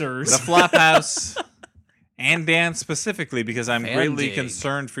 Meowsers. the Flophouse, and Dan specifically, because I'm greatly Fandig.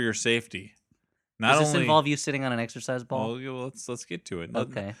 concerned for your safety. Not Does this only... involve you sitting on an exercise ball? Well, yeah, let's get to it.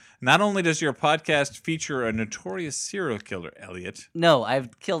 Okay. Not only does your podcast feature a notorious serial killer, Elliot, No,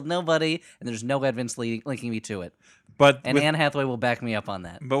 I've killed nobody, and there's no evidence linking me to it. but And with, Anne Hathaway will back me up on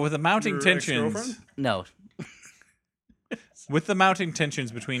that. but with the mounting Your tensions, ex-girlfriend? No. with the mounting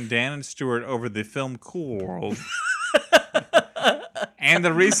tensions between Dan and Stewart over the film Cool World, and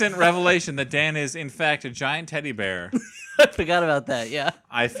the recent revelation that Dan is in fact a giant teddy bear, I forgot about that, yeah.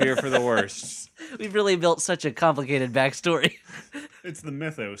 I fear for the worst. We've really built such a complicated backstory. It's the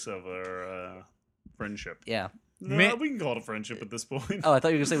mythos of our friendship. Yeah. No, Mi- we can call it a friendship at this point. Oh, I thought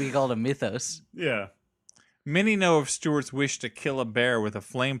you were going to say we could call it a mythos. Yeah. Many know of Stewart's wish to kill a bear with a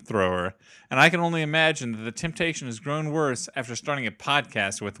flamethrower, and I can only imagine that the temptation has grown worse after starting a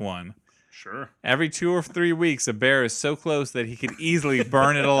podcast with one. Sure. Every 2 or 3 weeks, a bear is so close that he could easily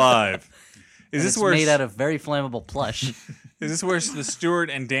burn it alive. Is And this it's where made out of very flammable plush. Is this where the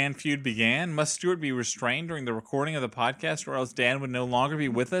Stewart and Dan feud began? Must Stewart be restrained during the recording of the podcast, or else Dan would no longer be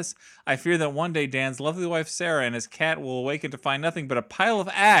with us? I fear that one day Dan's lovely wife Sarah and his cat will awaken to find nothing but a pile of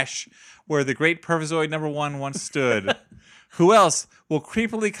ash where the great Pervisoid number 1 once stood. Who else will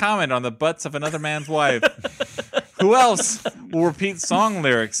creepily comment on the butts of another man's wife? Who else will repeat song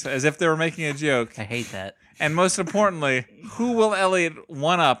lyrics as if they were making a joke? I hate that. And most importantly, who will Elliot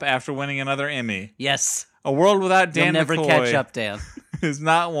one-up after winning another Emmy? Yes. A world without Dan You'll never McCoy catch up, Dan. is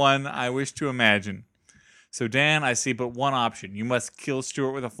not one I wish to imagine. So, Dan, I see but one option. You must kill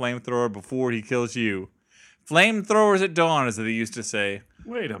Stewart with a flamethrower before he kills you. Flamethrowers at dawn, as they used to say.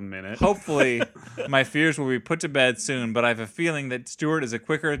 Wait a minute. Hopefully, my fears will be put to bed soon, but I have a feeling that Stewart is a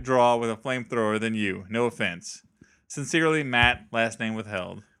quicker draw with a flamethrower than you. No offense. Sincerely, Matt, last name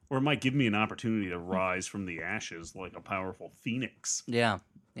withheld. Or it might give me an opportunity to rise from the ashes like a powerful phoenix. Yeah.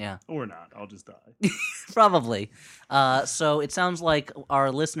 Yeah. Or not. I'll just die. Probably. So it sounds like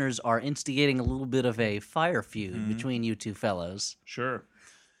our listeners are instigating a little bit of a fire feud between you two fellows. Sure.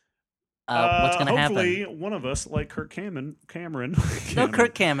 What's going to Hopefully, happen? one of us, like Cameron. No,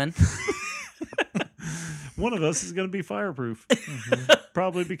 Kirk Cameron. One of us is going to be fireproof.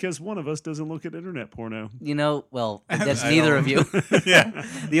 Probably because one of us doesn't look at internet porno. You know, well, that's I neither don't- of you. Yeah.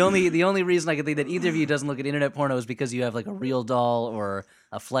 The only reason I can think that either of you doesn't look at internet porno is because you have like a real doll or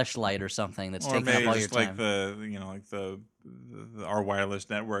a fleshlight or something that's Or taking maybe up all your just like time. our wireless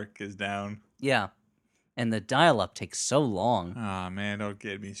network is down. Yeah. And the dial-up takes so long. Oh man, don't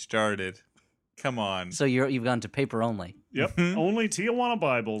get me started. Come on. So you've gone to paper only. Yep. Only Tijuana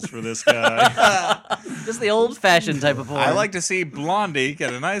Bibles for this guy. Just the old-fashioned type of porn. I like to see Blondie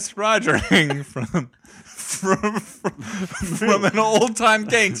get a nice rogering from an old time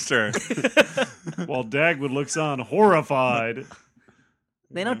gangster. While Dagwood looks on horrified.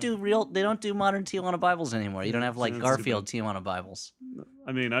 They don't do modern Tijuana Bibles anymore. You don't have like That's Garfield Tijuana Bibles.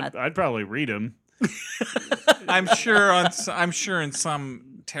 I mean, I'd probably read him. I'm sure in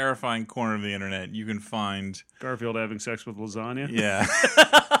some terrifying corner of the internet, you can find Garfield having sex with lasagna. yeah.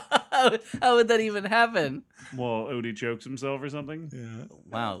 How would that even happen? Well, Odie chokes himself or something. Yeah.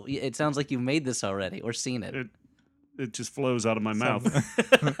 Wow, it sounds like you've made this already or seen it. It just flows out of my mouth.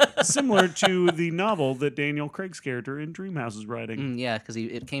 Similar to the novel that Daniel Craig's character in Dreamhouse is writing. Yeah, because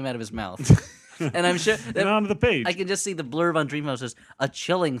it came out of his mouth. And I'm sure And onto the page. I can just see the blurb on Dreamhouse as a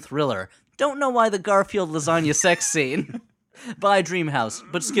chilling thriller. Don't know why the Garfield lasagna sex scene. Buy Dreamhouse,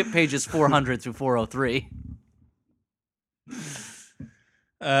 but skip pages 400 through 403.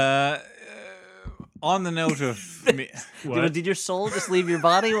 On the note of me, What? Did your soul just leave your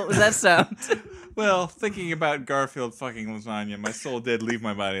body? What was that sound? well, thinking about Garfield fucking lasagna, my soul did leave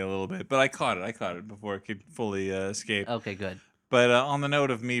my body a little bit, but I caught it before it could fully escape. Okay, good. But on the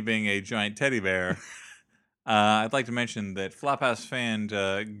note of me being a giant teddy bear, I'd like to mention that Flophouse fan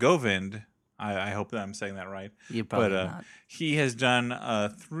Govind, I hope that I'm saying that right, You probably but not. he has done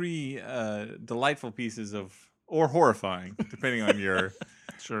 3 delightful pieces of, or horrifying, depending on your,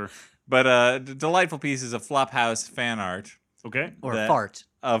 Sure. but delightful pieces of Flophouse fan art Okay. Or that- fart.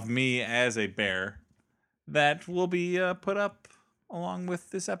 of me as a bear that will be put up along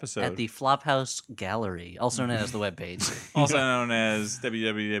with this episode. At the Flophouse Gallery, also known as the webpage. Also known as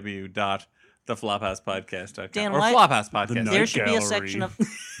www.theflophousepodcast.com. Dan, or why- Flophouse The Podcast. night There should be a gallery. section of...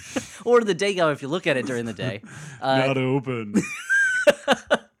 or the day gallery if you look at it during the day. Not open.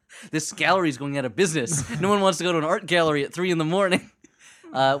 This gallery's going out of business. No one wants to go to an art gallery at 3 in the morning.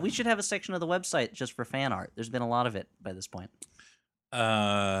 We should have a section of the website just for fan art. There's been a lot of it by this point.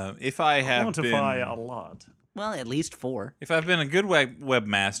 If I have Quantify been, a lot. Well, at least 4, if I've been a good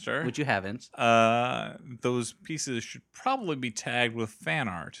webmaster, which you haven't. those pieces should probably be tagged with fan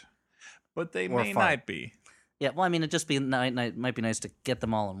art, but they Or may fart. not be. Yeah, well, I mean, it'd just be might be nice to get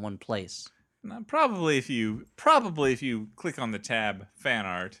them all in one place. Now, probably if you click on the tab fan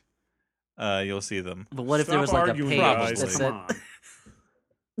art, you'll see them. But what if there Stop was like a arguing, page guys. that Come said, on.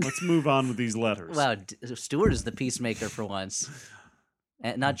 Let's move on with these letters. "Wow, Stuart is the peacemaker for once,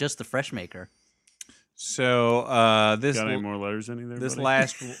 and not just the fresh maker." So this Got any more letters in there? this buddy?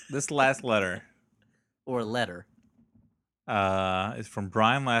 last letter Or letter. is from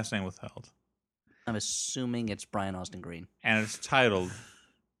Brian, last name withheld, I'm assuming it's Brian Austin Green. and it's titled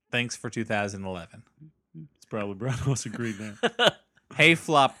 "Thanks for 2011." It's probably Brown Austin Green now. Hey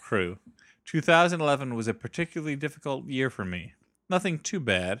Flop Crew, 2011 was a particularly difficult year for me. Nothing too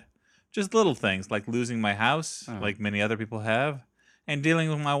bad, just little things like losing my house, like many other people have, and dealing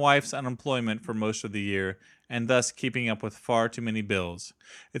with my wife's unemployment for most of the year, and thus keeping up with far too many bills.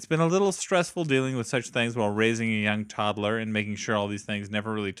 It's been a little stressful dealing with such things while raising a young toddler and making sure all these things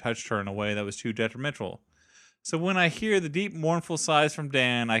never really touched her in a way that was too detrimental. So when I hear the deep, mournful sighs from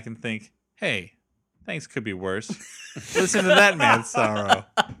Dan, I can think, hey, things could be worse. Listen to that man's sorrow.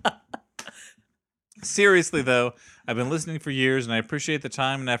 Seriously, though, I've been listening for years, and I appreciate the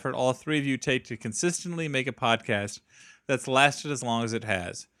time and effort all 3 of you take to consistently make a podcast that's lasted as long as it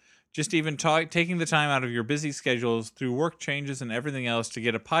has. Just even taking the time out of your busy schedules through work changes and everything else to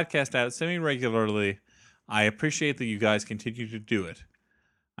get a podcast out semi-regularly, I appreciate that you guys continue to do it.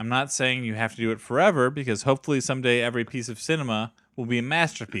 I'm not saying you have to do it forever, because hopefully someday every piece of cinema will be a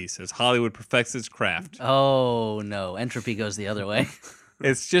masterpiece as Hollywood perfects its craft. Oh no, entropy goes the other way.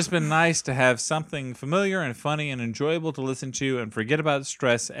 It's just been nice to have something familiar and funny and enjoyable to listen to and forget about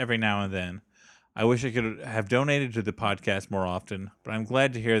stress every now and then. I wish I could have donated to the podcast more often, but I'm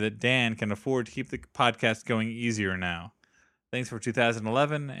glad to hear that Dan can afford to keep the podcast going easier now. Thanks for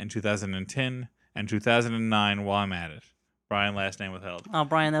 2011 and 2010 and 2009 while I'm at it. Brian, last name withheld. Oh,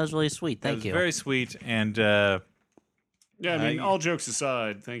 Brian, that was really sweet. That Thank was you. very sweet, and Yeah, I mean, all jokes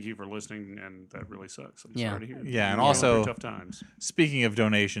aside, thank you for listening, and that really sucks. I'm Yeah. sorry to hear. Yeah, and You're going through also- tough times. speaking of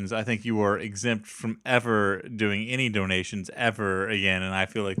donations, I think you are exempt from ever doing any donations ever again, and I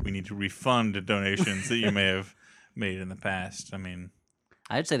feel like we need to refund donations that you may have made in the past. I mean,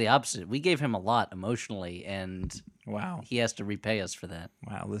 I'd say the opposite. We gave him a lot emotionally, and wow. he has to repay us for that.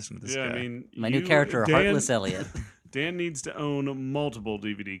 Wow, listen to this Yeah, guy. I mean, My new character, Dan, Heartless Elliot. Dan needs to own multiple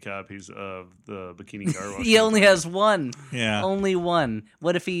DVD copies of the Bikini Car Wash. He only Company. has one. yeah. Only one.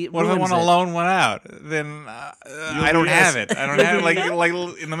 What if he What if I ruins want to it? loan one out? Then I don't be- have it. I don't have it. Like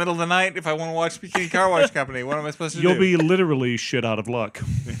in the middle of the night, if I want to watch Bikini Car Wash Company, what am I supposed to You'll do? be literally shit out of luck.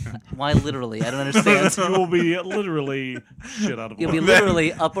 Why literally? I don't understand. You will be literally shit out of You'll luck. be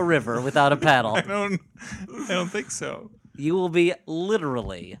literally up a river without a paddle. I don't think so. You will be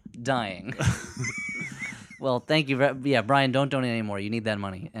literally dying. Well, thank you. Yeah, Brian, don't donate anymore. You need that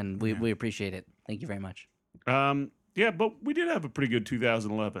money, and we appreciate it. Thank you very much. Yeah, but we did have a pretty good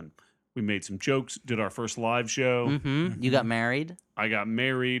 2011. We made some jokes, did our first live show. Mm-hmm. You got married. I got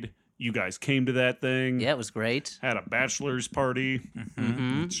married. You guys came to that thing. Yeah, it was great. Had a bachelor's party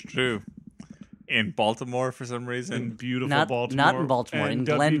Mm-hmm. It's true. In Baltimore for some reason. in beautiful Not Baltimore. in Baltimore, and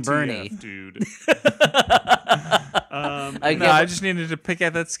in Glen WTF, Burnie. dude. I just needed to pick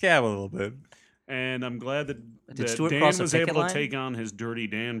at that scab a little bit. And I'm glad that, Did that Stuart Dan cross a was picket able line? to take on his Dirty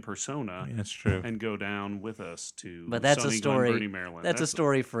Dan persona That's true. and go down with us to But that's sunny a story. Glen Burnie, Maryland. That's a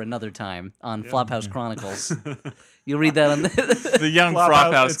story for another time on Yeah. Flophouse Chronicles. You'll read that on the The Young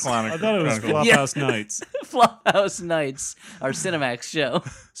Flophouse Chronicle. I thought it was Chronicle. Flophouse Nights, Flophouse Nights, our Cinemax show.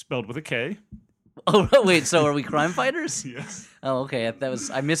 spelled with a K. Oh wait, so are we crime fighters? Yes. Oh, okay.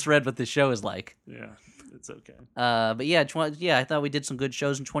 I misread what the show is like. Yeah, it's okay. But yeah, I thought we did some good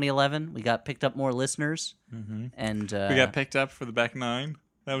shows in 2011. We got picked up more listeners, and We got picked up for the back nine.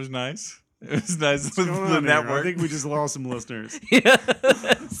 That was nice. It was nice with What's going the on here? I network. think we just lost some listeners.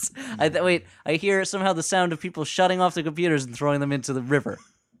 Yes. Wait, I hear somehow the sound of people shutting off the computers and throwing them into the river.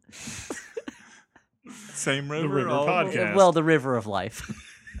 Same river. river all of them. podcast. Well, the river of life.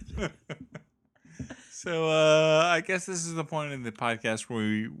 So I guess this is the point in the podcast where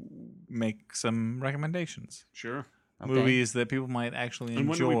we make some recommendations. Sure. Okay. Movies that people might actually And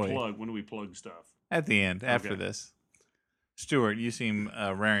enjoy. when do we plug stuff? At the end, after Okay. this. Stuart, you seem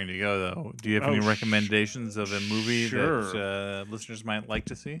raring to go, though. Do you have any Oh, recommendations of a movie sure. that listeners might like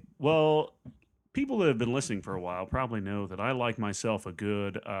to see? Well, people that have been listening for a while probably know that I like myself a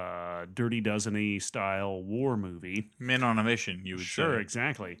good Dirty Dozen-y style war movie. Men on a Mission, you would Sure, say.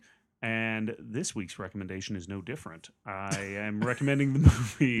 exactly. And this week's recommendation is no different. I am recommending the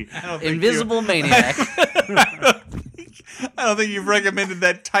movie. Invisible Maniac. I don't think you've recommended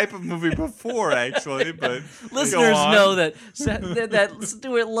that type of movie before, actually. But Listeners go on. know that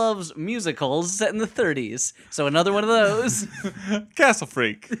Stuart loves musicals set in the 30s. So another one of those. Castle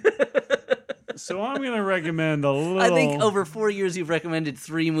Freak. So I'm going to recommend a little. I think over 4 years you've recommended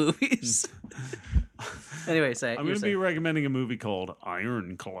 3 movies. Anyway, I'm going to be recommending a movie called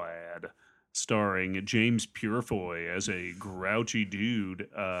Ironclad, starring James Purefoy as a grouchy dude,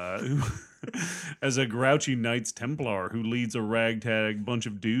 as a grouchy Knights Templar who leads a ragtag bunch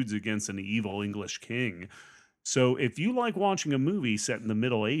of dudes against an evil English king. So if you like watching a movie set in the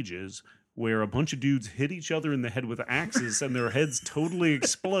Middle Ages where a bunch of dudes hit each other in the head with axes and their heads totally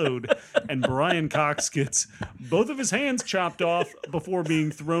explode, and Brian Cox gets both of his hands chopped off before being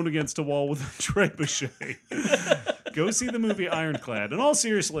thrown against a wall with a trebuchet. Go see the movie Ironclad. In all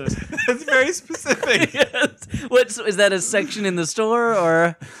seriousness, That's very specific. Is that a section in the store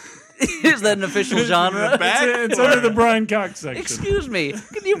or is that an official genre? it's under the Brian Cox section. Excuse me.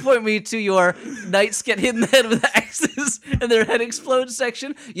 Can you point me to your knights get hit in the head with axes and their head explodes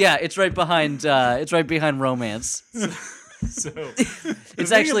section? Yeah, it's right behind. It's right behind romance. So,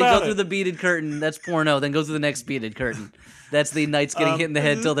 It's actually go through the beaded curtain. That's porno. Then go through the next beaded curtain. That's the knights getting hit in the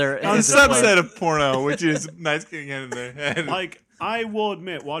head till their A heads explode. subset of porno, which is nice getting it in their head. Like, I will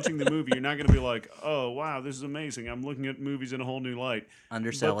admit, watching the movie, you're not going to be like, "Oh, wow, this is amazing. I'm looking at movies in a whole new light."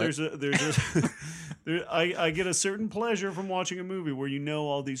 Undersell But it. I get a certain pleasure from watching a movie where you know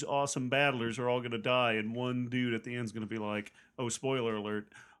all these awesome battlers are all going to die, and one dude at the end is going to be like, "Oh, spoiler alert."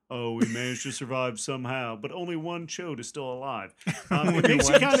 Oh, we managed to survive somehow, but only one chode is still alive. It makes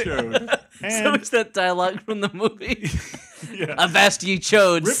you kind of. So And it's that dialogue from the movie. yeah, Avast ye ripped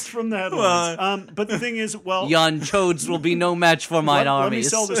chodes. from the headlines. But the thing is, well, Yon chodes will be no match for mine let me armies.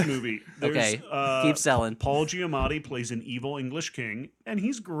 sell this movie. There's, Okay, keep selling. Paul Giamatti plays an evil English king, and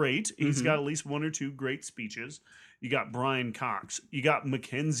he's great. He's got at least 1 or 2 great speeches. You got Brian Cox. You got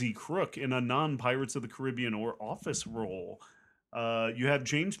Mackenzie Crook in a non-Pirates of the Caribbean or Office role. You have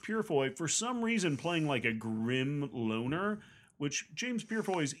James Purefoy, for some reason, playing like a grim loner, which James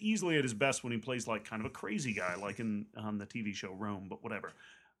Purefoy is easily at his best when he plays like kind of a crazy guy, like on the TV show Rome, but whatever.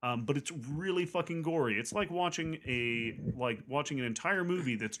 But it's really fucking gory. It's like watching an entire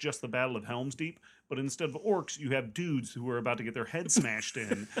movie that's just the Battle of Helm's Deep, but instead of orcs, you have dudes who are about to get their heads smashed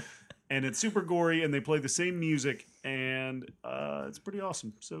in, and it's super gory, and they play the same music, and it's pretty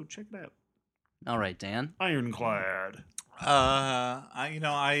awesome. So check it out. All right, Dan. Ironclad.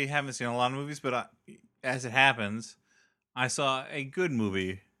 I haven't seen a lot of movies, but as it happens, I saw a good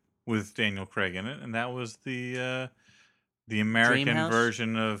movie with Daniel Craig in it, and that was the American Dreamhouse?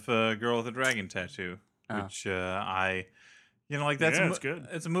 version of Girl with a Dragon Tattoo, Oh. which that's Yeah, it's good.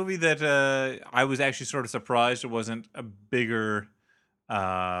 It's a movie that I was actually sort of surprised it wasn't a bigger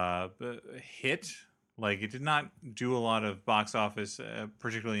hit. Like, it did not do a lot of box office,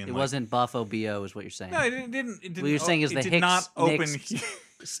 particularly in. It like, wasn't Buffo BO, is what you're saying. No, it didn't. It didn't. What you're saying is it the did Hicks not open. Nicks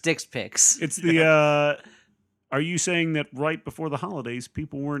Sticks picks. It's the Are you saying that right before the holidays,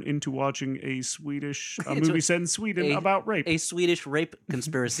 people weren't into watching a Swedish movie set in Sweden about rape? A Swedish rape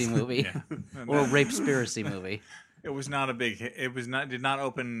conspiracy movie. Or rape-spiracy movie. It was not a big hit. Did not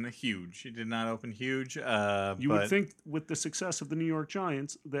open huge. It did not open huge. You would think with the success of the New York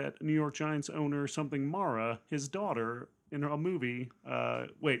Giants that New York Giants owner something Mara, his daughter, in a movie. No,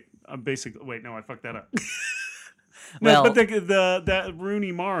 I fucked that up. No, Well, but that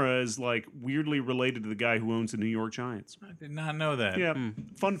Rooney Mara is like weirdly related to the guy who owns the New York Giants. I did not know that. Yeah,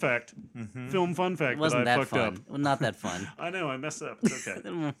 fun fact. Film fun fact. it wasn't that I that fucked fun. up. Well, not that fun. I know, I messed up. It's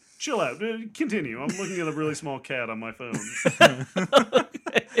okay. Chill out. Continue. I'm looking at a really small cat on my phone.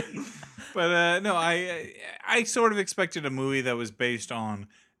 But no, I sort of expected a movie that was based on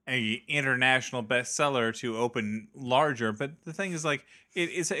a international bestseller to open larger, but the thing is, like,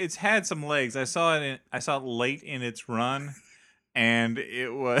 it's had some legs. I saw it late in its run, and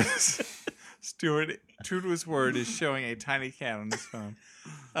it was Stuart. True to his word, is showing a tiny cat on his phone.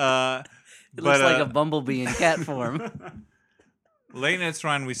 It looks like a bumblebee in cat form. Late in its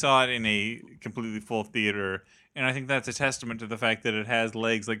run, we saw it in a completely full theater, and I think that's a testament to the fact that it has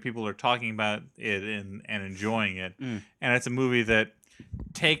legs. Like, people are talking about it and enjoying it, and it's a movie that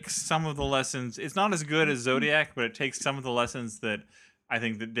takes some of the lessons. It's not as good as Zodiac, but it takes some of the lessons that I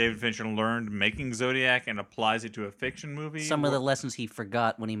think that David Fincher learned making Zodiac and applies it to a fiction movie. Some of the lessons he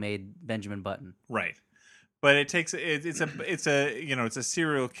forgot when he made Benjamin Button. Right. But it's a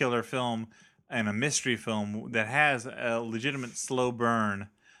serial killer film and a mystery film that has a legitimate slow burn,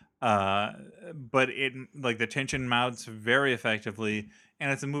 but it, like, the tension mounts very effectively,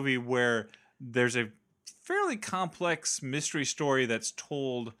 and it's a movie where there's a fairly complex mystery story that's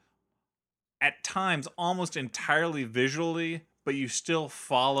told at times almost entirely visually, but you still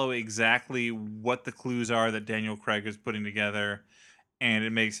follow exactly what the clues are that Daniel Craig is putting together, and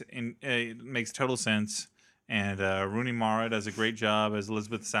it makes total sense. And Rooney Mara does a great job as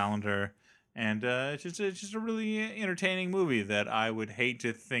Elizabeth Salander, and it's just a really entertaining movie that I would hate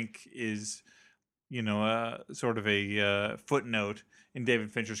to think is, sort of a footnote in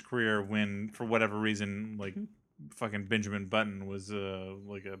David Fincher's career when, for whatever reason, like, fucking Benjamin Button was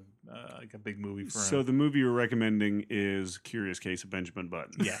like a big movie for him. So the movie you're recommending is Curious Case of Benjamin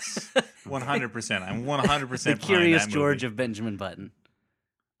Button. Yes, 100%. I'm 100% The Curious George of Benjamin Button.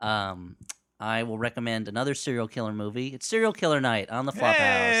 I will recommend another serial killer movie. It's Serial Killer Night on the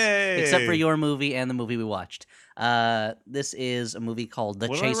Flophouse, except for your movie and the movie we watched. This is a movie called The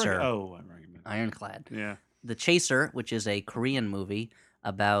Chaser. I recommend Ironclad. Yeah. The Chaser, which is a Korean movie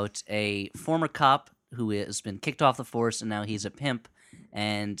about a former cop who has been kicked off the force and now he's a pimp,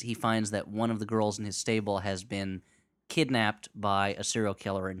 and he finds that one of the girls in his stable has been kidnapped by a serial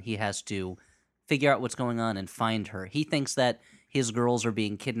killer, and he has to figure out what's going on and find her. He thinks that his girls are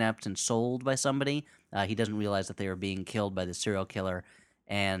being kidnapped and sold by somebody. He doesn't realize that they are being killed by the serial killer,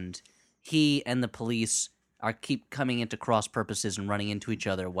 and he and the police keep coming into cross purposes and running into each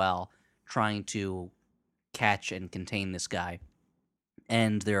other while trying to catch and contain this guy.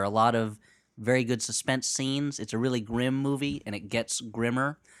 And there are a lot of very good suspense scenes. It's a really grim movie, and it gets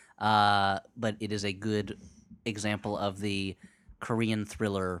grimmer, but it is a good example of the Korean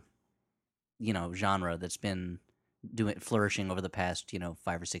thriller, genre that's been flourishing over the past,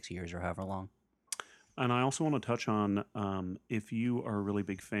 5 or 6 years or however long. And I also want to touch on if you are a really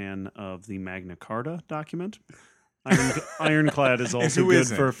big fan of the Magna Carta document. Ironclad is also good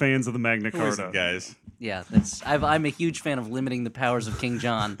for fans of the Magna Carta, guys. Yeah, I'm a huge fan of limiting the powers of King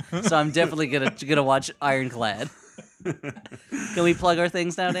John, so I'm definitely gonna watch Ironclad. Can we plug our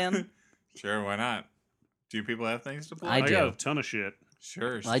things now, Dan? Sure, why not? Do people have things to plug? I do. got a ton of shit.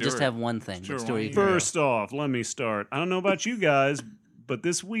 Sure. Well, I just have one thing. Sure, First off, let me start. I don't know about you guys, but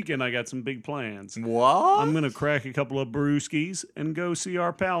this weekend I got some big plans. What? I'm going to crack a couple of brewskis and go see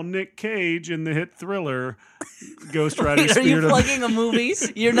our pal Nic Cage in the hit thriller Ghost Rider Wait, are you plugging a movie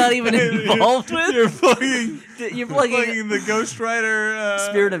you're not even involved with? You're plugging the Ghost Rider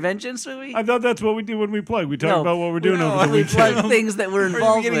Spirit of Vengeance movie? I thought that's what we do when we plug. We talk about what we're doing over the we weekend. plug things that we're involved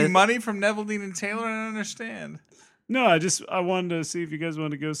Are you getting with. money from Neville Dean and Taylor? I don't understand. No, I wanted to see if you guys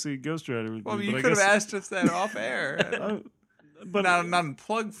wanted to go see Ghost Rider with Well, me. you could have asked us that off air. But not in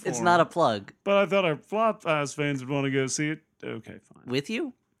plug form. It's not a plug. But I thought our Flophouse fans would want to go see it. Okay, fine. With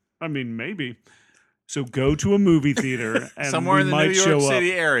you? I mean, maybe. So go to a movie theater and Somewhere we in the might New show York up.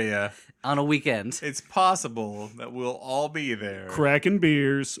 City area. On a weekend. It's possible that we'll all be there. Cracking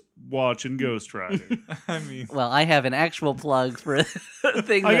beers, watching Ghost Rider. I mean, Well, I have an actual plug for a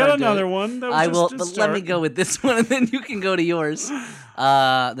thing. I that got I'm doing. another one. That was I just will, to but start. let me go with this one, and then you can go to yours.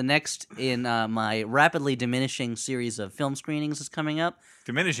 The next in my rapidly diminishing series of film screenings is coming up.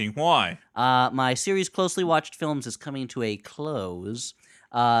 diminishing. Why? My series Closely Watched Films is coming to a close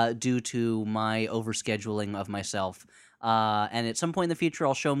due to my overscheduling of myself. And at some point in the future,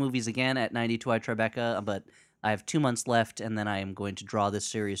 I'll show movies again at 92i Tribeca, but I have 2 months left, and then I am going to draw this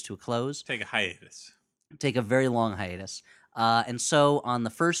series to a close. Take a hiatus. Take a very long hiatus. And so on the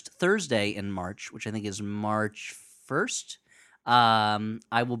first Thursday in March, which I think is March 1st,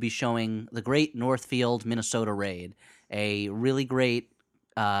 I will be showing The Great Northfield, Minnesota Raid, a really great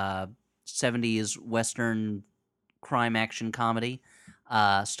 70s Western crime action comedy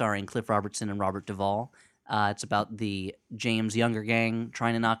starring Cliff Robertson and Robert Duvall. It's about the James Younger gang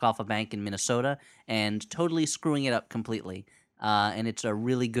trying to knock off a bank in Minnesota and totally screwing it up completely. And it's a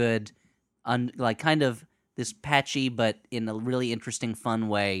really good, kind of this patchy but in a really interesting, fun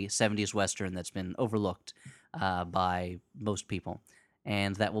way 70s Western that's been overlooked by most people.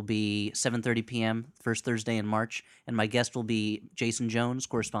 And that will be 7:30 p.m. first Thursday in March. And my guest will be Jason Jones,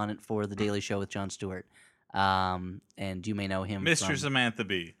 correspondent for The Daily Show with Jon Stewart. And you may know him Mr. from... Samantha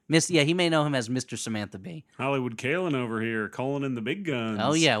Bee. he may know him as Mr. Samantha Bee. Hollywood Kalen over here calling in the big guns.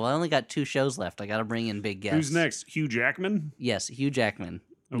 Oh, yeah. Well, I only got 2 shows left. I got to bring in big guests. Who's next? Hugh Jackman? Yes, Hugh Jackman.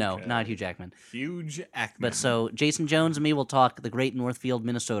 No, Okay. not Hugh Jackman. Huge Ackman. But so Jason Jones and me will talk The Great Northfield,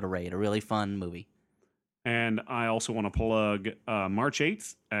 Minnesota Raid, a really fun movie. And I also want to plug March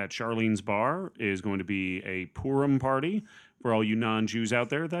 8th at Charlene's Bar is going to be a Purim party. For all you non-Jews out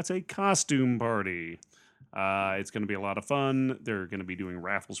there, that's a costume party. It's going to be a lot of fun. They're going to be doing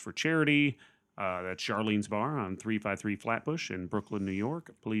raffles for charity. That's Charlene's Bar on 353 Flatbush in Brooklyn, New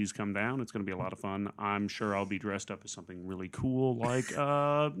York. Please come down. It's going to be a lot of fun. I'm sure I'll be dressed up as something really cool like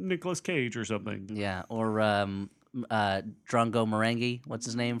Nicolas Cage or something. Yeah, or Drongo Merengue. What's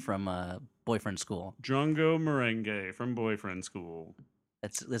his name from Boyfriend School? Drongo Merengue from Boyfriend School.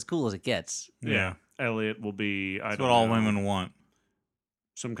 That's as cool as it gets. yeah, Elliot will be, that's what all women want.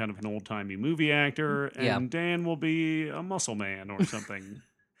 some kind of an old-timey movie actor. And Yeah. Dan will be a muscle man or something.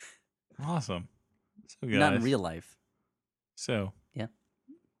 Awesome. So guys, Not in real life. So Yeah.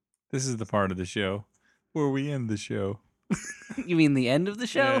 this is the part of the show where we end the show. You mean the end of the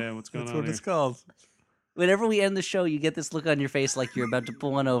show? Yeah, what's going That's on what here? it's called. Whenever we end the show, you get this look on your face like you're about to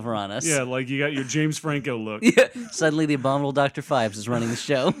pull one over on us. Yeah, like you got your James Franco look. Yeah. Suddenly, the abominable Dr. Phibes is running the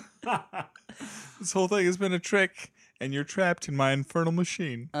show. This whole thing has been a trick, and you're trapped in my infernal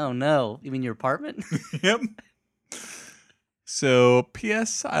machine. Oh no! You mean your apartment? Yep. So,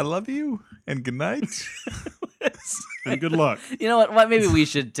 P.S. I love you, and good night. And good luck. You know what? Maybe we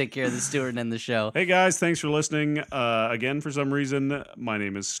should take care of the Stewart and end the show. Hey guys, thanks for listening. Again, for some reason, my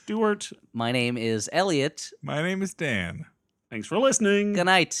name is Stuart. My name is Elliot. My name is Dan. Thanks for listening. Good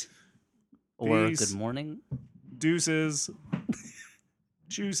night. Or Peace. good morning. Deuces.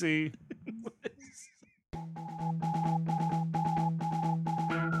 Juicy.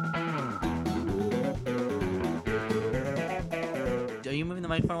 Are you moving the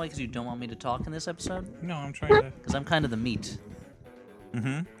microphone away because you don't want me to talk in this episode? No, I'm trying to. Because I'm kind of the meat.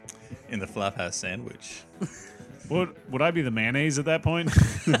 Mm-hmm. In the Flaphouse sandwich. Would I be the mayonnaise at that point?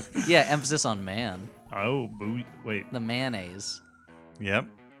 Yeah, emphasis on man. Oh, wait. The mayonnaise. Yep.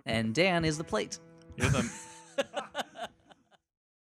 And Dan is the plate. You're the.